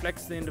Man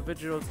reflects the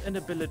individual's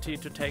inability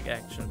to take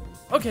action.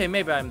 Okay,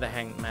 maybe I'm the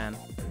Hanged Man.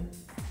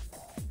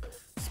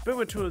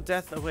 Spiritual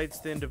death awaits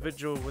the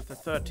individual with the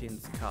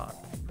 13th card,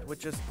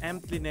 which is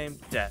amply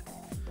named Death.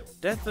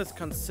 Death is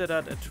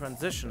considered a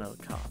transitional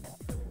card.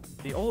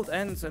 The old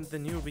ends and the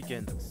new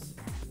begins.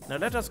 Now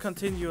let us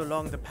continue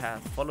along the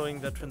path following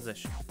the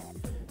transition.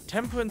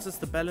 Temperance is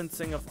the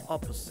balancing of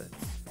opposites.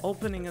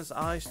 Opening his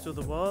eyes to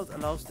the world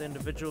allows the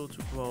individual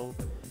to grow,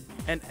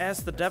 and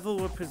as the Devil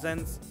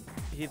represents,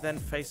 he then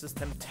faces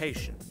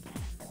temptation.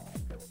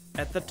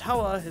 At the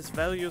Tower, his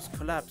values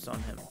collapse on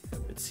him.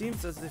 It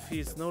seems as if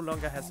he no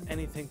longer has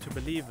anything to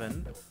believe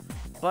in,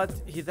 but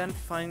he then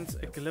finds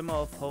a glimmer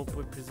of hope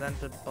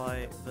represented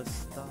by the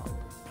star.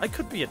 I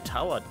could be a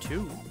tower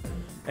too.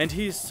 And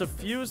he is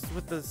suffused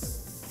with the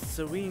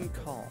serene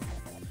calm.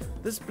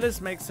 This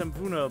bliss makes him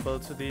vulnerable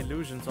to the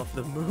illusions of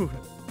the moon.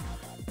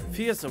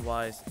 Fears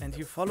arise, and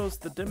he follows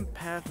the dim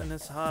path in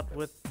his heart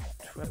with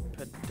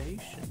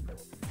trepidation.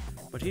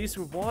 But he is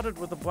rewarded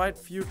with a bright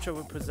future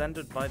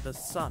represented by the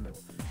sun,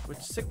 which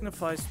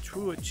signifies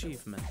true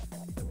achievement.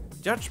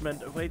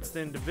 Judgment awaits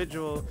the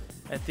individual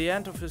at the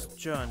end of his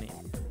journey,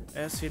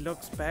 as he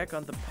looks back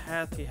on the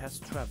path he has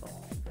traveled.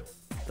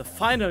 The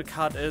final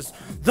card is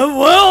the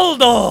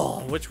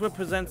World, which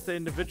represents the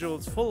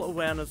individual's full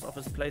awareness of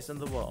his place in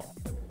the world.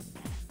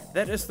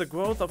 That is the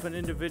growth of an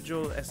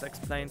individual as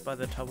explained by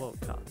the tarot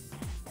cards.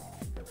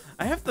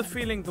 I have the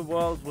feeling the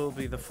world will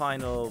be the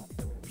final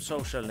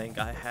social link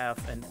I have,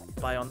 and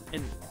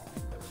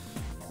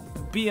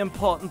be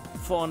important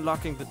for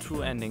unlocking the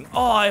true ending.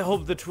 Oh, I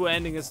hope the true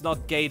ending is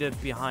not gated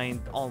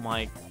behind all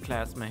my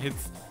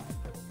classmates.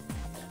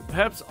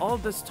 Perhaps all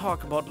this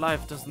talk about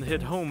life doesn't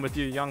hit home with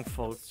you young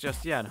folks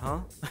just yet, huh?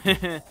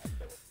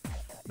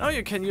 Now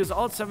you can use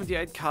all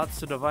 78 cards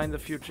to divine the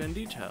future in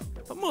detail,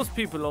 but most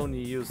people only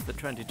use the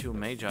 22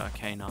 major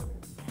arcana.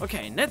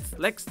 Okay,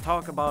 let's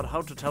talk about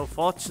how to tell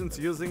fortunes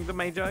using the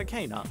major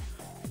arcana.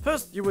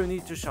 First, you will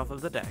need to shuffle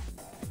the deck.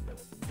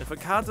 If a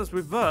card is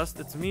reversed,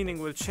 its meaning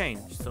will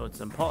change, so it's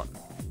important.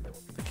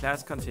 The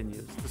class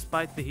continues.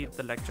 Despite the heat,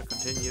 the lecture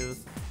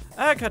continues.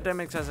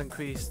 Academics has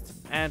increased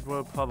and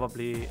will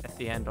probably, at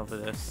the end of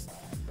this,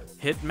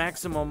 hit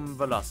maximum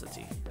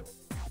velocity.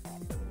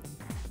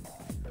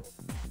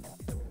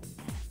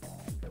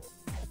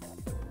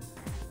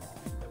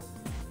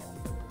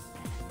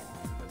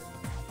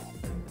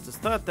 It's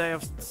the third day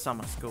of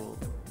summer school.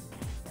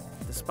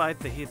 Despite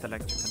the heat, the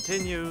lecture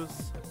continues.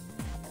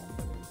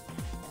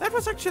 That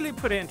was actually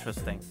pretty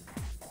interesting.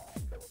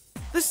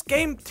 This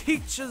game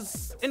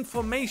teaches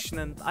information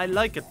and I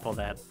like it for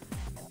that.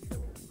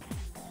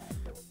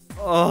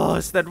 Oh,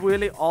 is that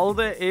really all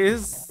there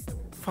is?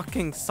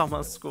 Fucking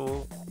summer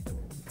school.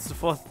 It's the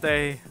fourth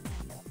day.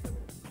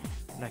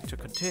 Lecture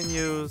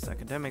continues,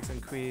 academics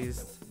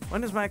increased.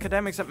 When is my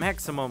academics at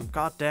maximum?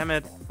 God damn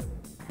it.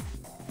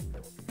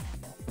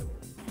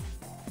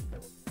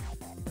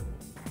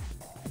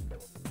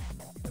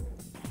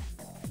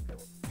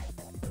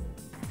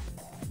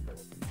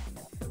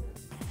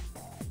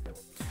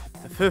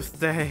 The fifth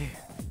day.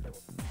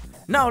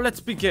 Now let's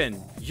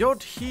begin.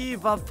 Yod He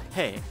Vav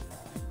He.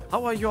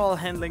 How are you all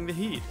handling the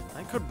heat?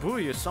 I could brew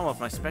you some of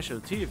my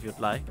special tea if you'd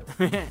like.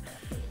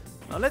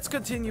 Now let's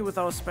continue with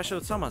our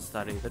special summer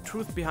study, the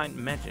truth behind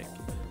magic.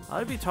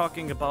 I'll be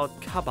talking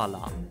about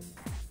Kabbalah.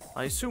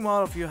 I assume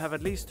all of you have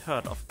at least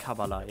heard of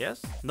Kabbalah,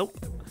 yes?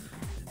 Nope.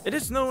 It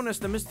is known as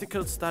the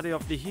mystical study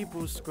of the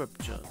Hebrew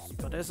scriptures,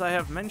 but as I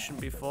have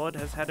mentioned before, it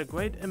has had a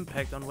great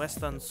impact on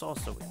Western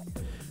sorcery.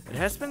 It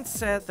has been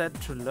said that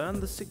to learn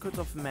the secrets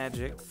of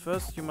magic,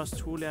 first you must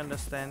truly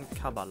understand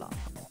Kabbalah.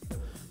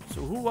 So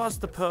who was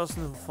the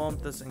person who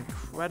formed this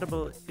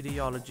incredible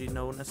ideology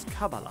known as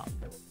Kabbalah?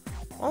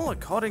 Well,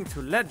 according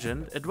to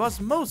legend, it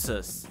was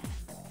Moses.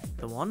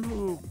 The one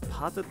who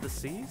parted the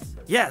seas?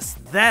 Yes,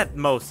 that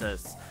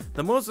Moses!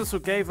 The Moses who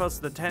gave us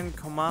the 10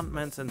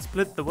 Commandments and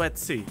split the Red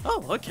Sea.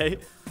 Oh, okay.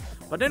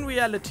 But in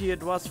reality,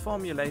 it was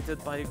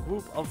formulated by a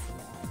group of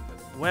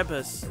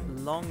Webbers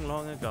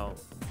long ago.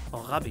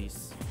 Or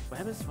rabbis.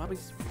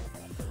 Rabbis?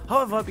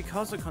 However,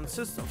 because it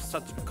consists of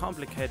such a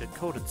complicated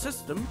coded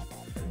system,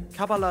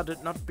 Kabbalah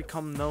did not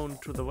become known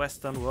to the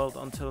Western world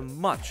until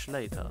much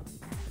later.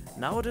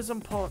 Now it is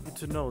important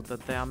to note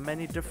that there are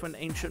many different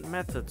ancient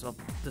methods of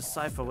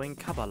deciphering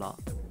Kabbalah.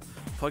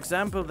 For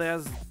example,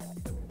 there's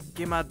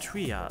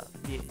Gematria,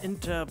 the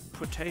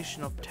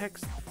interpretation of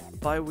text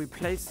by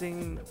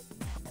replacing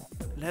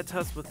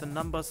letters with the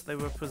numbers they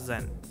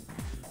represent.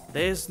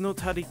 There is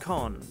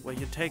Notarikon, where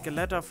you take a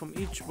letter from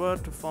each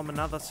word to form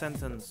another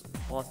sentence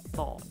or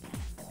thought.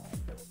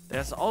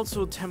 There's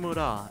also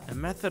Temura, a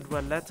method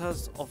where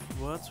letters of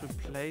words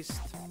replaced,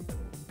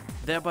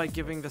 thereby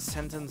giving the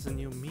sentence a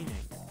new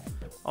meaning.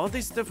 All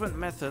these different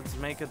methods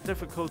make it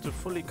difficult to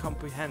fully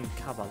comprehend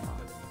Kabbalah.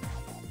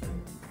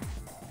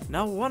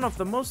 Now, one of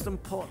the most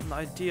important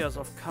ideas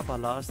of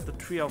Kabbalah is the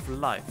Tree of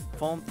Life,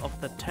 formed of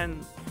the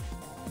 10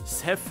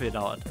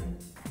 Sephirot,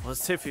 or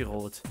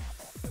Sephirot.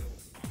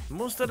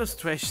 Most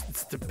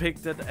illustrations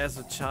depict it as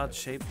a chart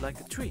shaped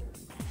like a tree.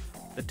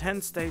 The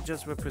 10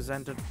 stages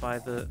represented by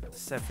the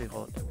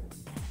Sephirot,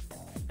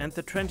 and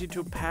the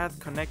 22 paths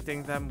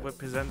connecting them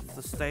represent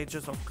the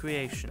stages of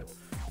creation,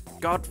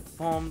 God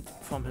formed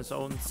from his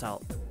own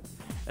self,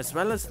 as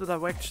well as the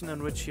direction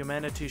in which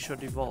humanity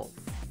should evolve.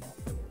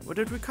 Where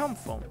did we come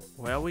from?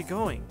 Where are we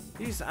going?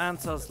 These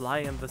answers lie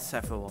in the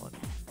Sephirot.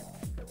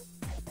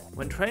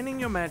 When training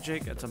your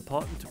magic, it's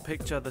important to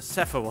picture the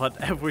Sephirot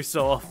every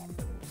so often.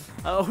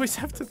 I always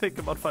have to think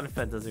about Final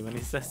Fantasy when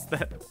he says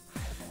that.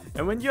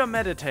 And when you're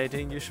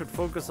meditating, you should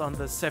focus on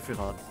the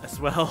Sephirot as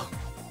well.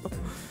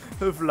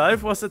 If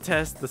life was a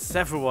test, the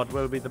Sephirot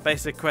will be the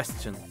basic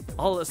question.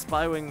 All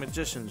aspiring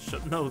magicians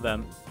should know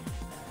them.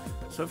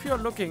 So if you're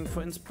looking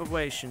for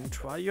inspiration,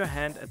 try your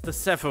hand at the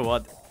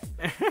Sephirot.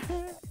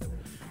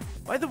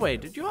 By the way,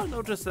 did you all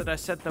notice that I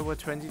said there were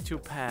 22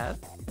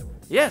 paths?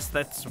 Yes,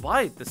 that's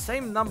right, the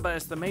same number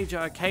as the major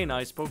arcana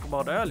I spoke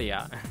about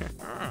earlier.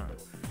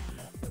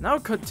 Now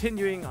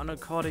continuing on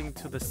according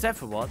to the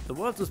Sephirot, the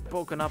world is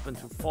broken up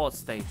into 4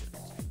 stages.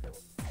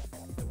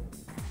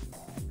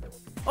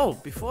 Oh,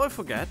 before I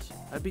forget,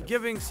 I'll be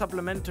giving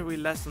supplementary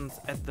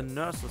lessons at the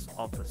nurse's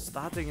office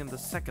starting in the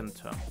 2nd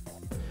term.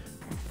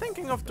 I'm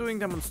thinking of doing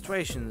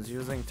demonstrations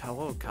using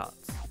tarot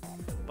cards,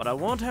 but I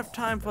won't have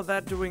time for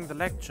that during the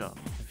lecture.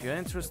 If you're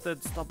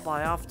interested, stop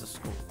by after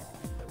school.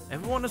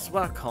 Everyone is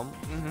welcome.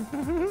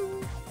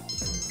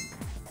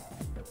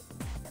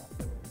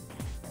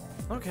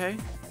 Okay.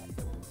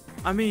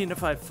 I mean,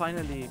 if I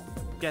finally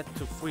get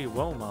to free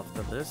roam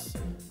after this,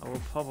 I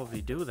will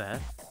probably do that.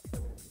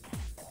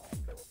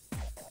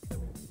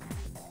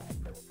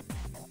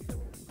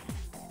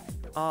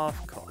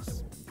 Of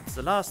course, it's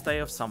the last day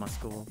of summer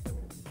school.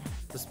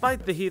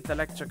 Despite the heat, the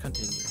lecture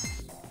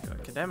continues. Your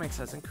academics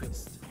has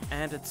increased,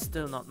 and it's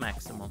still not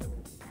maximum.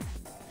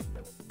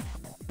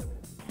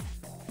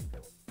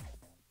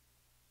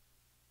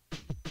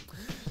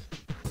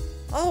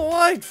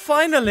 Alright,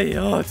 finally!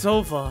 Oh, it's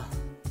over.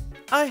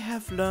 I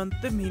have learned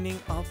the meaning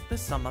of the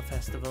summer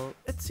festival.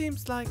 It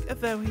seems like a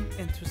very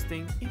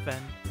interesting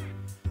event.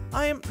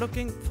 I am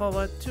looking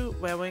forward to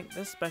wearing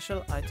the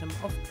special item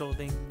of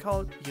clothing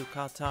called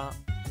yukata.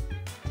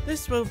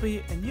 This will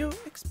be a new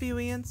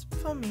experience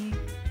for me.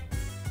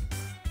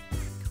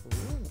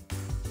 Cool.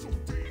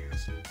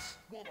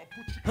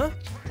 Huh?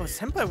 Oh,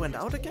 Senpai went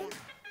out again?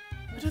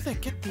 Where do they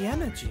get the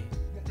energy?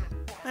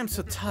 I'm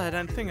so tired,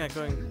 I think I'm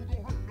going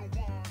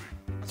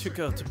to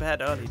go to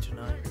bed early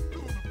tonight.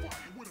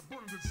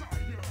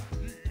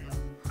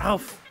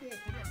 Alf!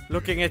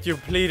 Looking at you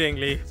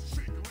pleadingly.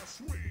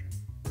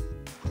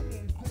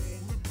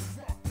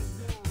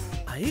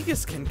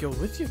 Aegis can go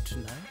with you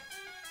tonight.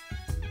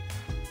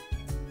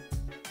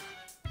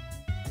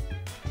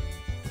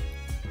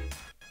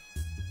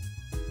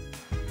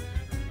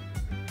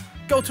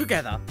 Go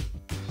together!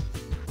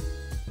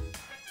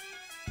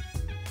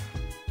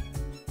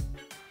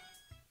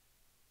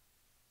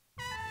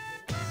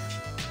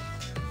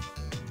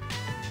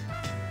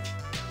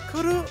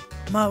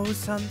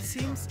 Maru-san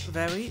seems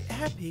very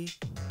happy.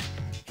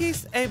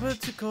 He's able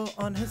to go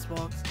on his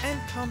walks and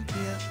come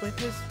here with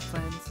his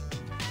friends.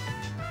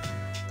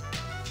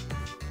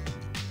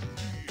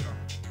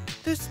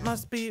 This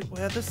must be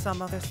where the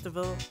summer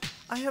festival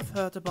I have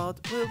heard about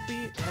will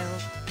be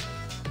held.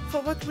 For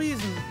what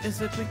reason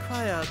is it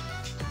required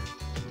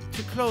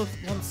to clothe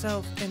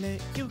oneself in a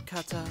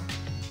yukata?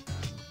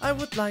 I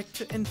would like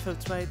to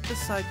infiltrate the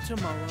site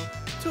tomorrow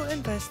to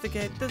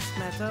investigate this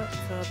matter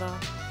further.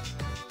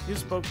 You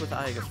spoke with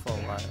Aegis for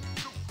a while.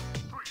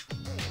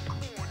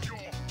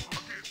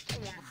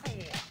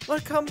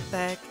 Welcome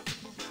back.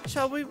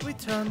 Shall we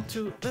return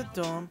to the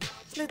dorm?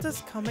 Let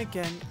us come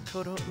again,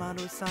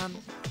 Koromaru-san.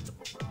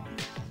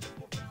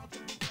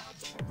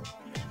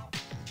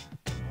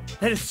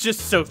 That is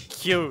just so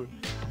cute.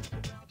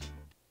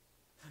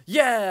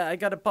 Yeah, I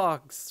got a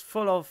box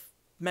full of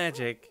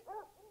magic.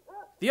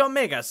 The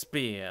Omega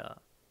Spear.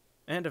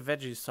 And a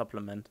veggie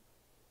supplement.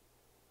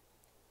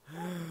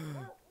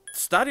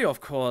 Study, of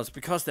course,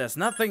 because there's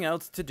nothing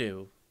else to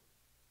do.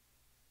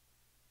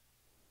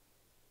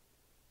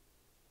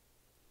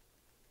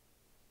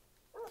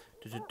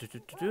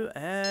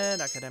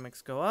 And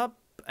academics go up,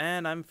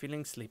 and I'm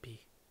feeling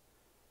sleepy.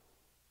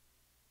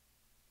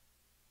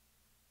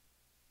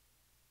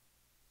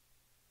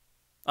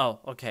 Oh,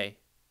 okay.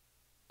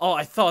 Oh,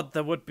 I thought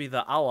there would be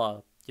the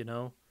hour, you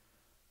know.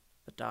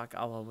 The dark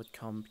hour would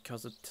come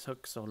because it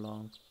took so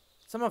long.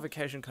 Summer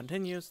vacation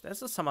continues.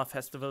 There's a summer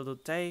festival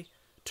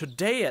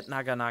today at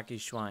Naganaki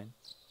Shrine.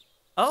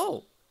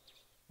 Oh!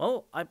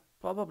 Well, I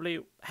probably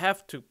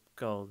have to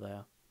go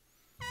there.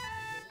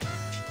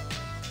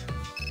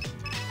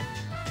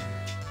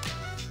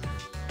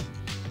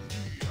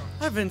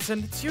 Hi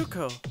Vincent, it's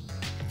Yuko.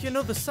 You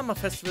know the summer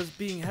festival is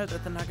being held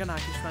at the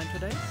Naganaki Shrine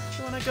today?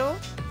 You wanna go?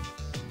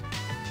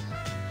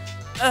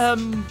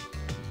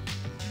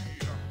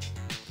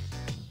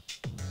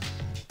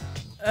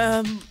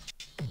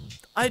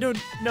 I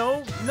don't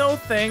know. No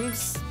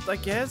thanks, I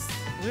guess.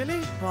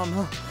 Really?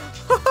 Bummer.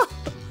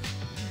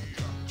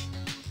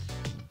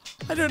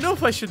 I don't know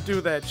if I should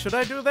do that. Should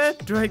I do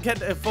that? Do I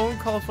get a phone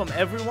call from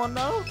everyone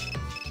now?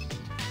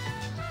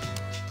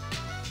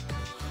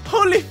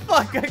 Holy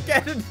fuck, I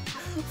get a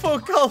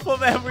phone call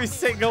from every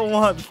single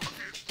one.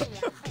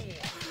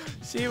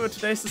 See you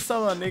today's the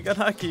summer,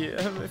 Naganaki.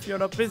 If you're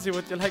not busy,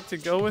 would you like to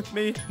go with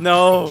me?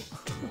 No.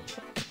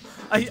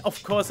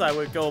 Of course I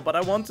will go, but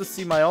I want to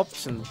see my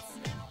options.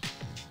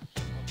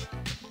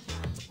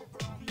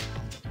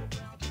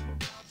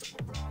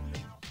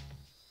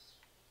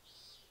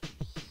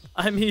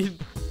 I mean,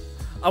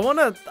 I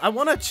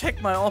wanna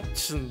check my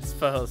options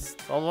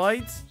first,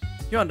 alright?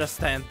 You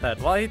understand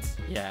that, right?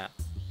 Yeah.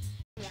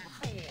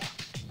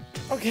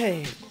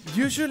 Okay,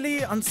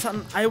 usually on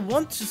some, I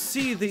want to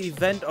see the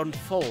event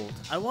unfold.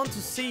 I want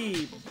to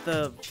see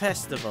the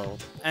festival,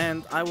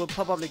 and I will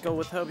probably go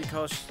with her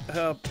because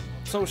her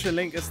social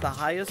link is the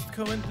highest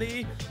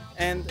currently,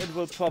 and it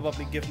will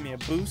probably give me a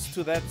boost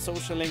to that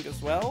social link as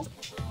well.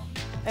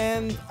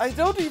 And I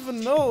don't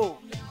even know.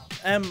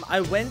 I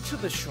went to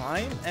the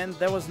shrine and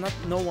there was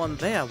no one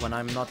there when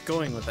I'm not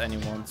going with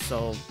anyone,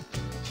 so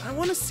I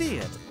want to see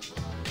it.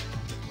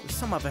 The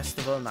Summer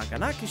Festival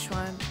Naganaki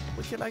Shrine.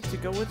 Would you like to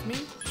go with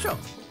me? Sure.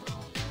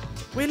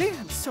 Really?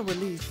 I'm so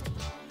relieved.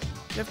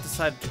 You have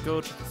decided to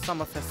go to the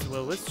Summer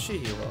Festival with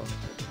Chihiro.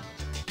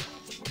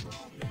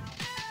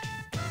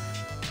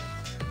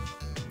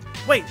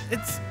 Wait,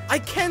 I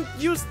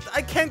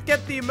can't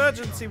get the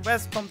emergency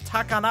vest from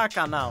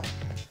Takanaka now.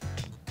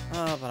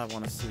 Oh, but I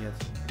want to see it.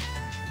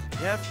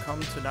 You have come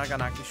to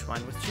Naganaki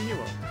Shrine with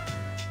Chihiro.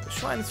 The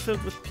shrines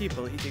filled with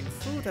people eating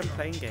food and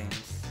playing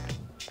games.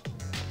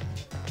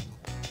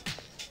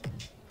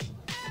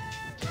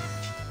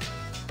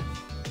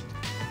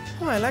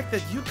 Oh, I like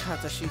that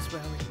yukata she's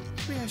wearing.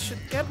 Maybe I should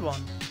get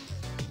one.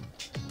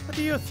 What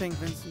do you think,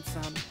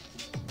 Vincent-san?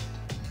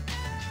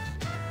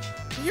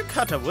 A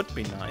yukata would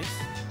be nice.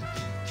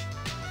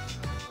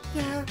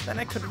 Yeah, then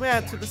I could wear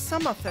it to the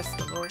summer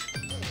festival.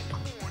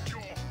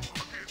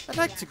 I'd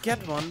like to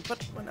get one,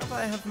 but whenever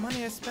I have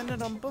money I spend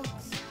it on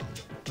books.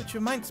 Which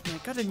reminds me,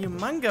 I got a new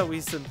manga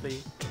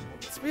recently.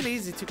 It's really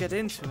easy to get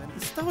into, and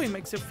the story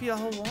makes you feel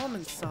all warm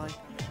inside.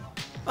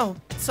 Oh,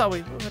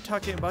 sorry, we were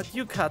talking about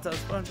yukatas,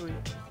 weren't we?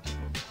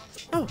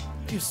 Oh,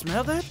 do you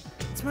smell that?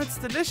 It smells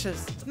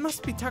delicious. It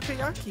must be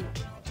takoyaki.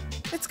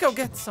 Let's go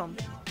get some.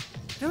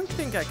 I don't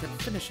think I can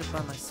finish it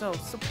by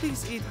myself, so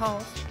please eat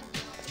half.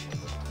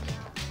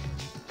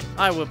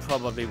 I will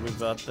probably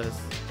revert this.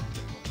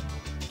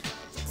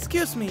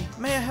 Excuse me,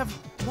 may I have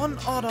one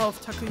order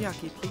of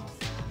takoyaki, please?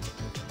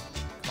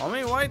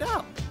 Coming right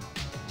up.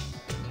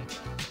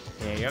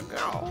 Here you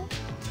go.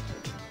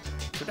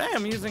 Today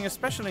I'm using a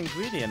special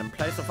ingredient in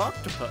place of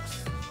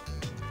octopus.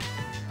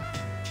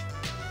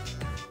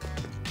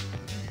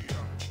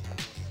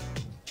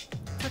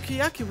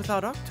 Takoyaki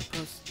without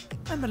octopus?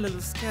 I'm a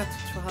little scared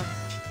to try.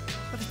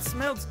 But it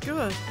smells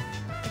good.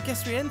 I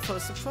guess we're in for a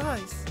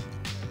surprise.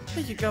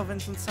 Here you go,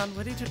 Vincent-san.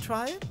 Ready to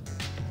try it?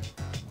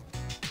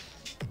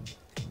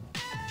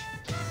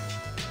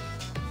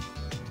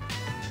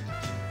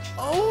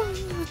 Oh,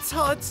 it's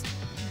hot.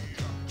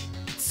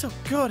 It's so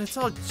good. It's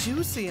all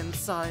juicy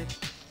inside.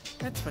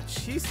 That's what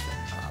she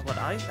said. What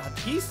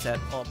he said.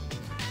 Or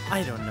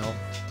I don't know.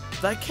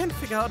 But I can't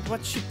figure out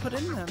what she put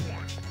in them.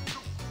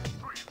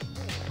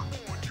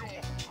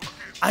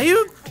 Are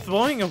you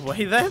throwing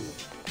away that?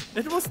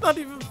 It was not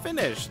even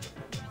finished.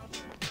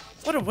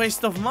 What a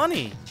waste of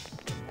money.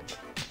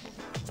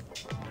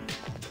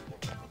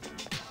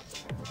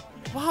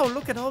 Wow,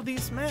 look at all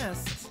these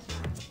masks.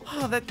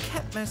 Oh, that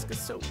cat mask is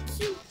so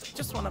cute. I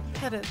just want to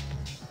pet it.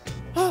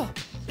 Oh,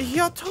 a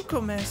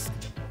Hyotoko mask.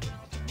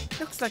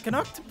 Looks like an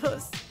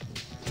octopus.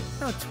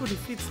 Oh, it truly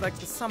feels like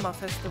the summer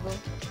festival.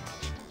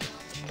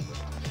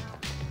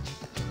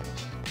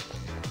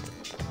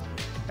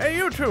 Hey,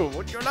 you two,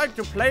 would you like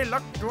to play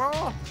luck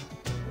draw?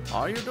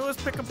 All you do is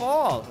pick a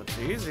ball. It's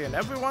easy and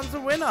everyone's a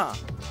winner.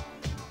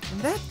 In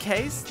that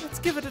case, let's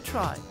give it a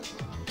try.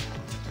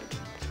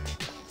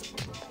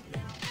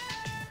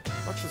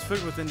 Box is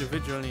filled with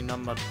individually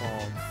numbered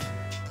balls.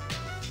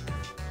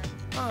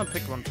 I'll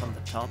pick one from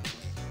the top.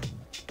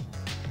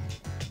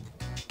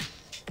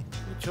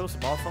 You chose a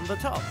ball from the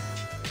top.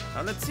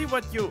 Now let's see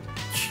what you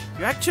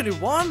actually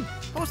won?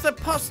 How's that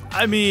possible?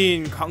 I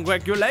mean,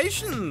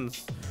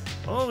 congratulations!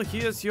 Oh,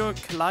 here's your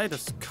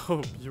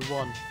kaleidoscope you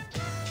won.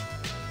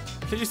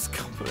 Please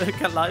come with a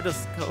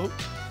kaleidoscope.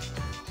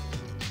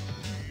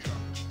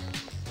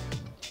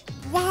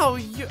 Wow,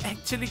 you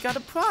actually got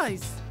a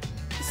prize.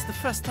 This is the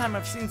first time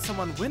I've seen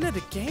someone win at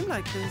a game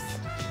like this.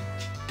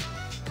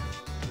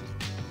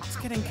 It's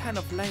getting kind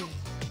of late.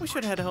 We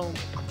should head home.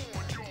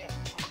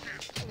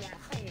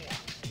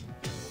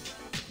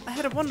 I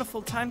had a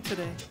wonderful time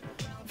today.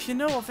 If you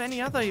know of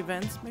any other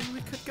events, maybe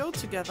we could go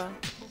together.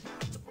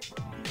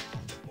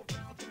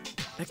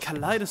 A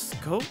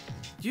kaleidoscope?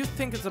 Do you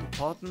think it's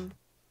important?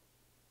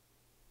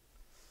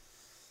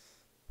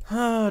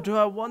 Do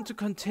I want to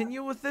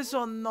continue with this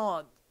or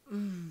not?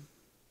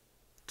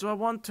 Do I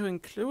want to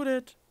include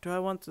it? Do I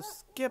want to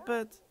skip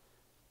it?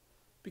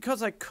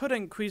 Because I could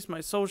increase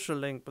my social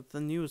link with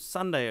the new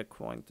Sunday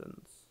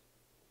acquaintance.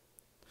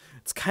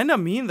 It's kinda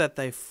mean that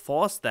they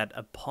forced that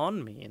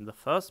upon me in the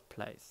first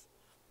place.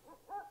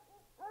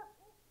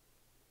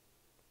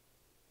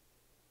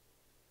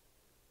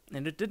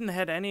 And it didn't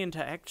have any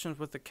interactions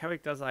with the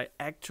characters I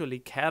actually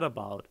cared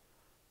about.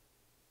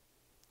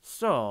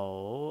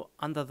 So,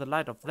 under the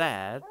light of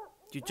that,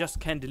 you just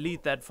can't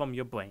delete that from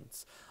your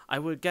brains. I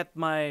will get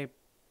my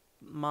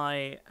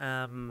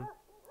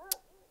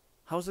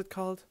how's it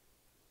called?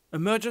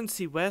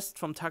 Emergency West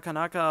from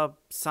Takanaka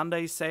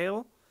Sunday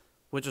sale,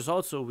 which is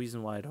also a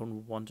reason why I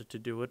don't wanted to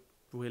do it,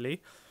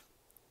 really.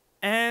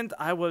 And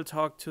I will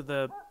talk to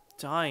the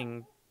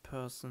dying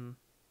person.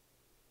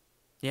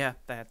 Yeah,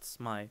 that's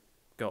my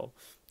goal.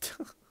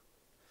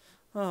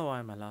 Oh, why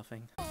am I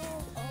laughing?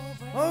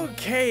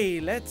 Okay,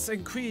 let's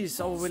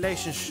increase our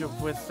relationship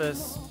with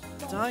this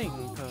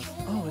dying person.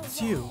 Oh, it's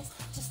you.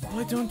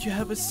 Why don't you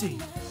have a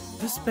seat?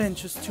 This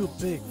bench is too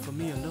big for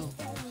me alone.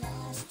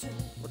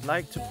 Would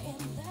like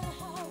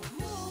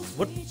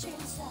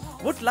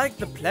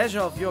the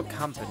pleasure of your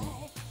company.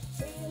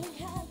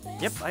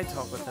 Yep, I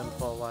talked with him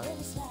for a while.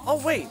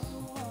 Oh, wait.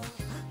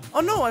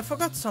 Oh no, I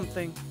forgot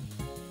something.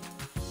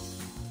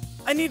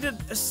 I needed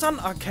a sun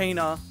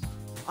arcana.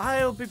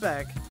 I'll be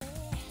back.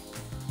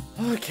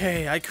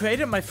 Okay, I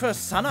created my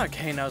first sun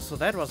arcana, so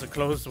that was a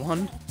close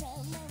one.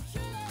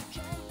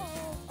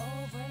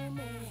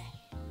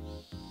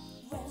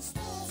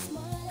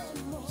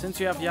 Since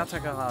you have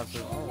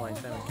Yatagarasu. Alright,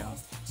 there we go.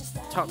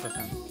 Talk with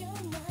him.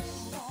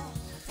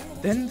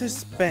 Then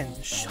this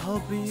bench shall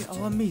be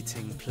our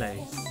meeting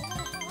place.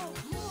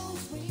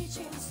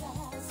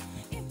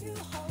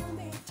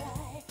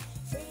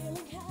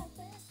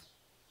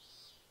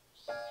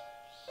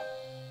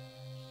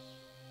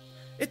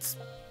 It's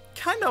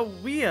kind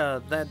of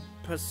weird that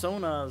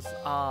personas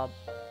are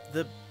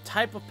the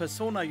type of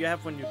persona you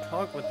have when you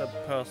talk with a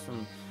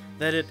person,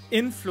 that it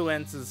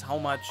influences how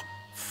much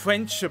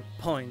friendship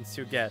points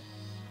you get.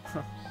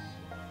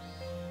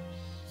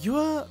 You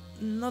are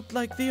not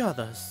like the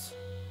others.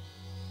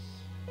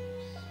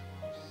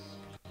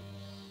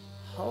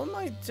 How am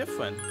I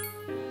different?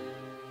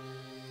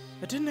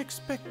 I didn't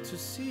expect to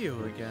see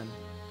you again.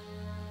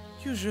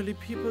 Usually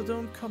people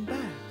don't come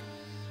back.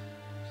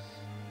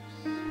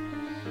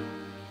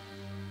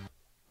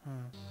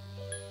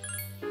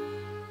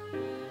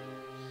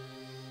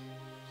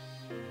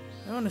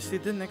 I honestly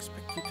didn't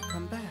expect you to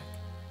come back.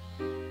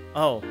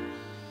 Oh.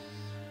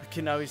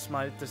 Akinawi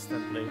smiled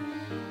distantly.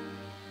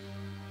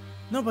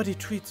 Nobody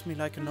treats me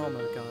like a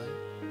normal guy.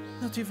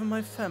 Not even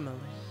my family.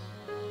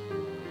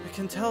 I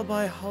can tell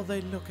by how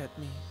they look at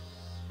me.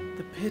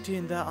 The pity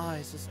in their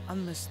eyes is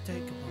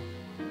unmistakable.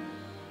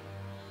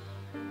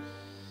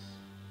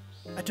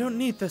 I don't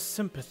need their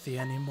sympathy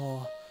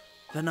anymore.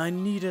 Then I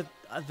need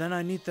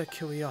their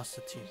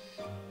curiosity.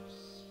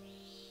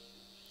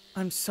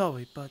 I'm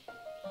sorry, but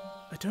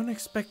I don't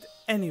expect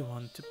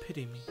anyone to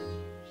pity me.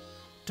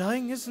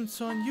 Dying isn't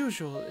so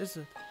unusual, is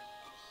it?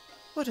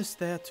 What is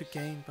there to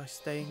gain by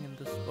staying in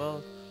this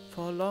world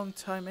for a long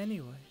time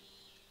anyway?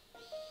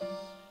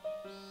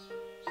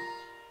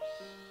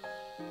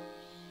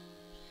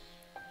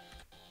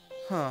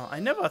 Huh, I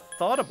never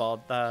thought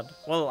about that.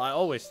 Well, I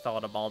always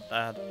thought about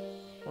that.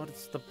 What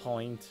is the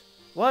point?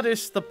 What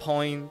is the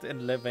point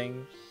in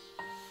living?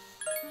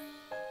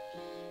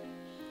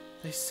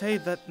 They say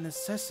that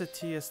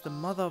necessity is the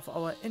mother of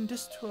our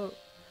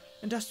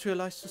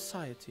industrialized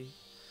society.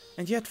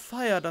 And yet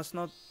fire does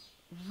not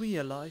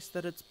realize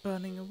that it's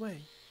burning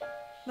away.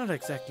 Not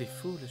exactly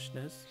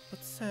foolishness,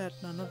 but sad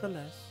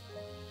nonetheless.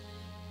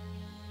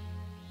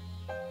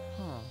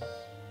 Huh.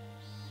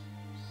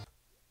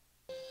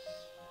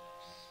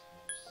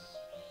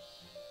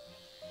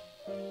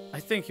 I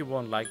think you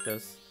won't like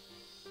this.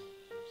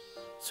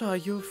 So are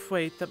you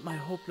afraid that my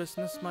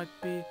hopelessness might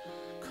be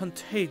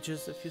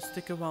contagious if you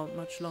stick around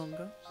much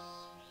longer?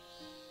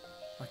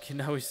 Okay,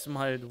 now he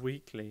smiled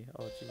weakly.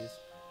 Oh jeez.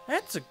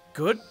 That's a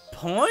good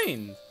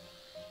point.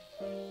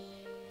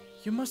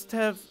 You must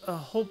have a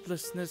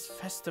hopelessness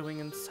festering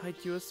inside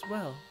you as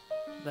well,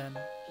 then.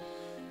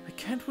 I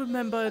can't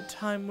remember a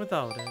time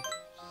without it.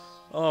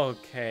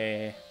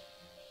 Okay.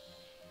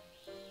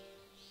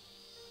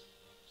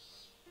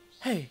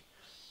 Hey,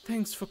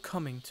 thanks for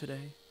coming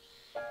today.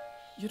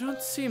 You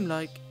don't seem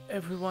like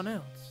everyone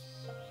else.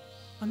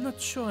 I'm not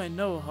sure I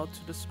know how to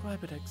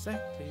describe it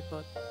exactly,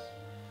 but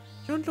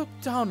you don't look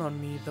down on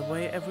me the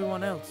way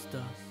everyone else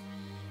does.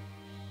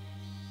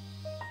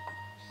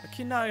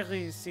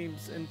 Akinari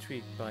seems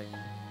intrigued by you.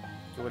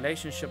 The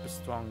relationship is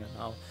stronger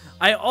now.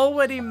 I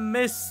already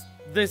missed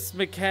this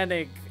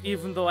mechanic,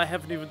 even though I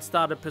haven't even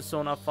started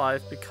Persona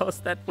 5, because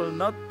that will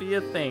not be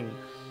a thing.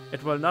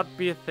 It will not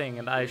be a thing,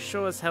 and I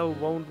sure as hell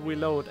won't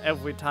reload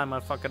every time I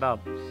fuck it up.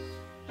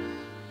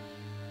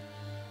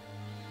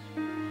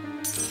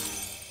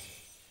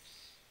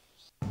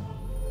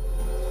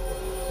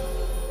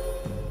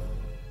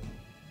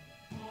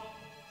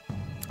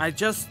 I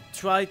just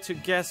tried to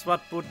guess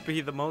what would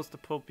be the most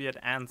appropriate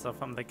answer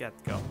from the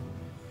get-go.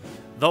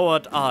 Thou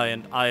art I,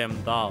 and I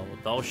am thou.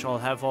 Thou shalt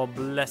have our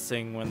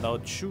blessing when thou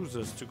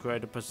choosest to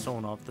create a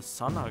persona of the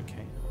Sun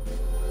Arcane.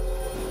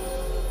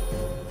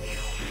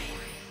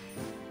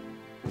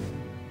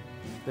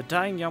 The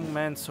dying young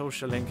man's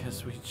social link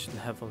has reached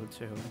level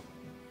 2.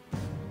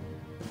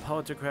 The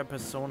power to create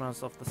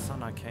personas of the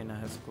Sun Arcana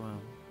has grown.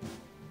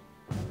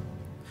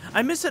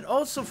 I miss it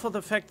also for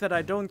the fact that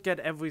I don't get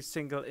every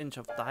single inch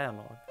of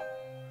dialogue.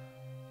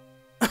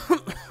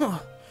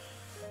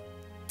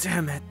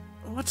 Damn it.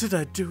 What did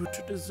I do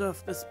to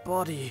deserve this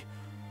body?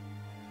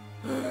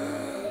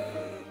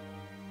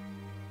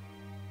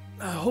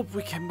 I hope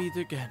we can meet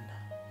again.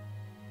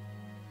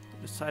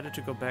 I decided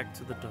to go back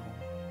to the dome.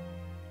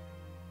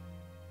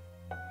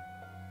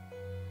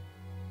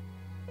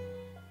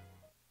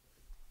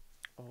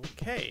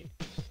 Okay.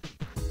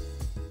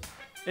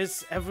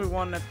 Is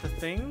everyone at the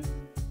thing?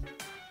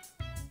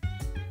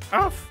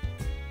 Off!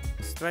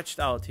 Stretched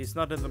out. He's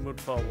not in the mood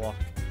for a walk.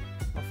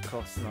 Of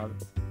course not.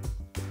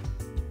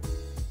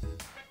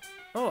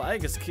 Oh, I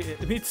guess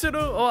Mitsuru?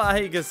 Oh,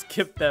 I guess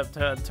kidnapped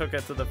her and took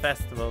her to the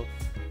festival.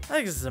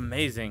 I guess it's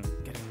amazing.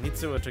 Getting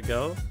Mitsuru to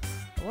go.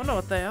 I wonder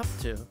what they're up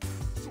to.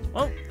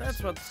 Well,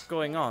 that's what's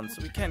going on,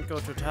 so we can't go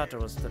to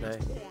Tartarus today.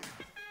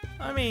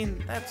 I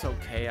mean, that's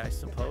okay, I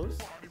suppose.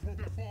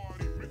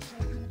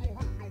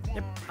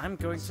 Yep, I'm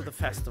going to the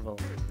festival.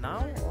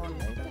 Now or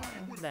later?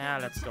 Nah,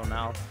 let's go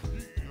now.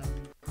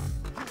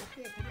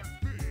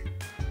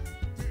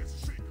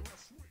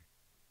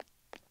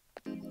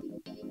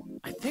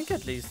 I think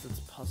at least it's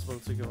possible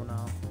to go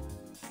now.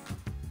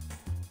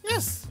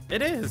 Yes,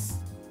 it is.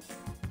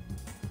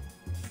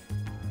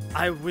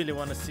 I really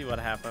want to see what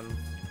happened.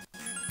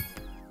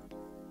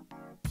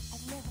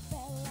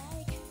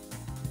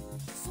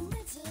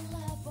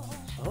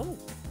 Oh.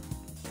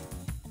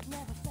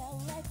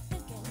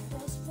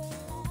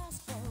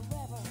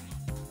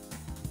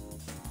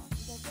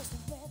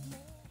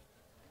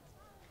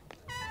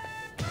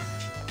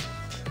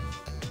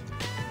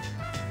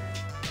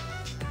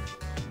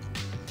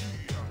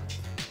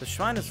 The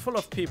shrine is full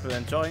of people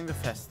enjoying the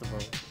festival.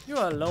 You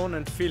are alone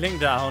and feeling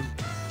down.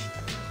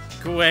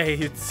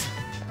 Great.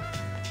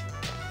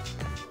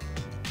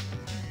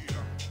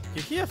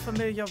 You hear a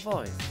familiar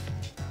voice.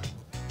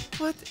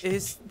 What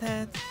is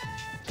that?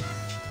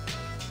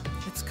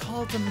 It's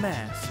called a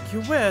mask.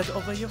 You wear it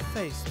over your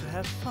face to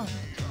have fun.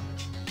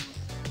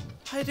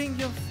 Hiding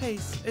your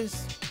face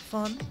is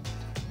fun.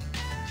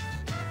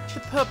 The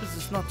purpose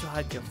is not to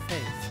hide your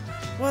face.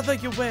 Rather,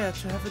 you wear it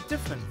to have a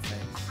different face.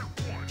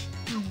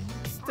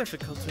 It's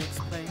difficult to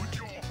explain.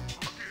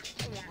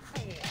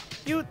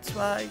 You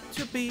try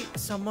to be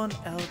someone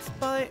else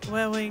by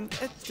wearing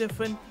a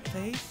different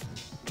face?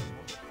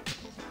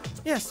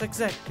 Yes,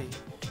 exactly.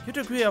 Your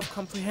degree of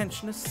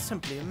comprehension is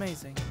simply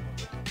amazing.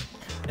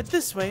 At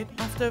this rate,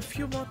 after a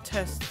few more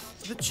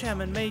tests, the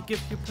chairman may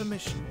give you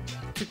permission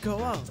to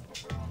go out.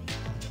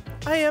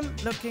 I am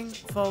looking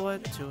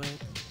forward to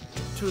it.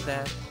 To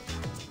that.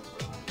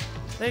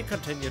 They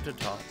continue to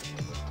talk.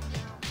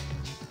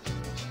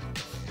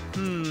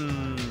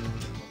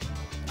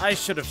 I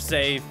should have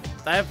saved.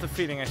 I have the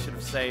feeling I should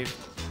have saved.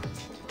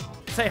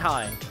 Say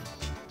hi.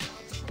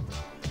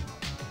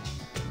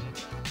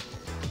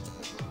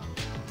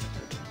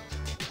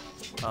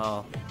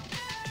 Oh.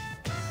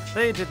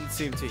 They didn't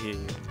seem to hear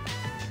you.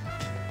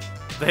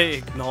 They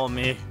ignore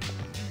me.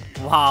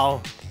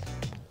 Wow.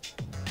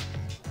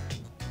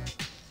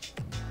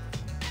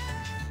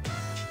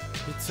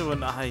 Mitsu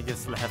and I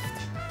is left.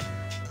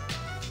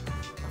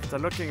 After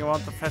looking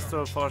around the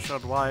festival for a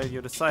short while, you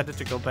decided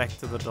to go back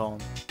to the dawn.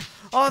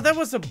 Oh, that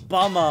was a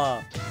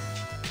bummer.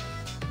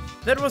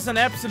 That was an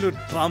absolute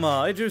bummer.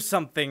 I do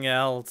something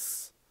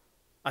else,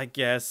 I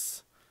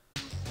guess.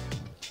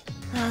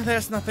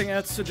 There's nothing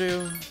else to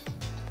do.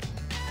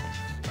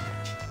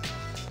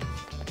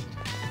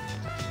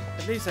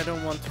 At least I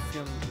don't want to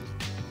feel...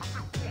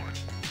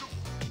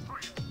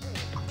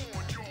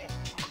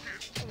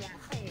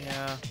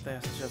 Yeah,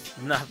 there's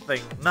just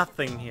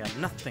nothing here.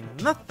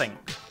 Nothing.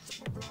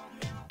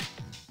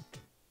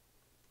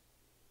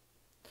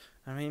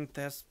 I mean,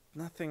 there's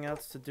nothing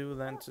else to do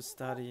than to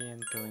study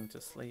and going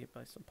to sleep,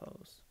 I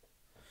suppose.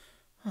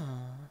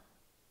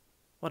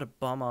 What a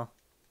bummer.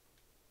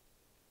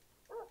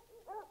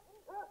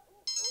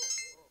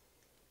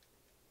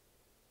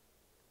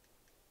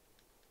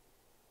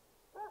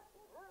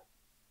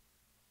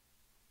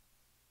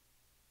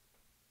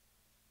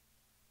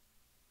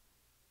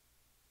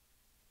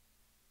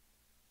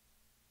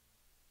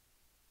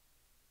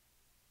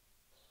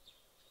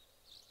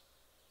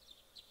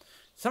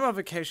 Summer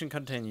vacation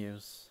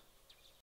continues.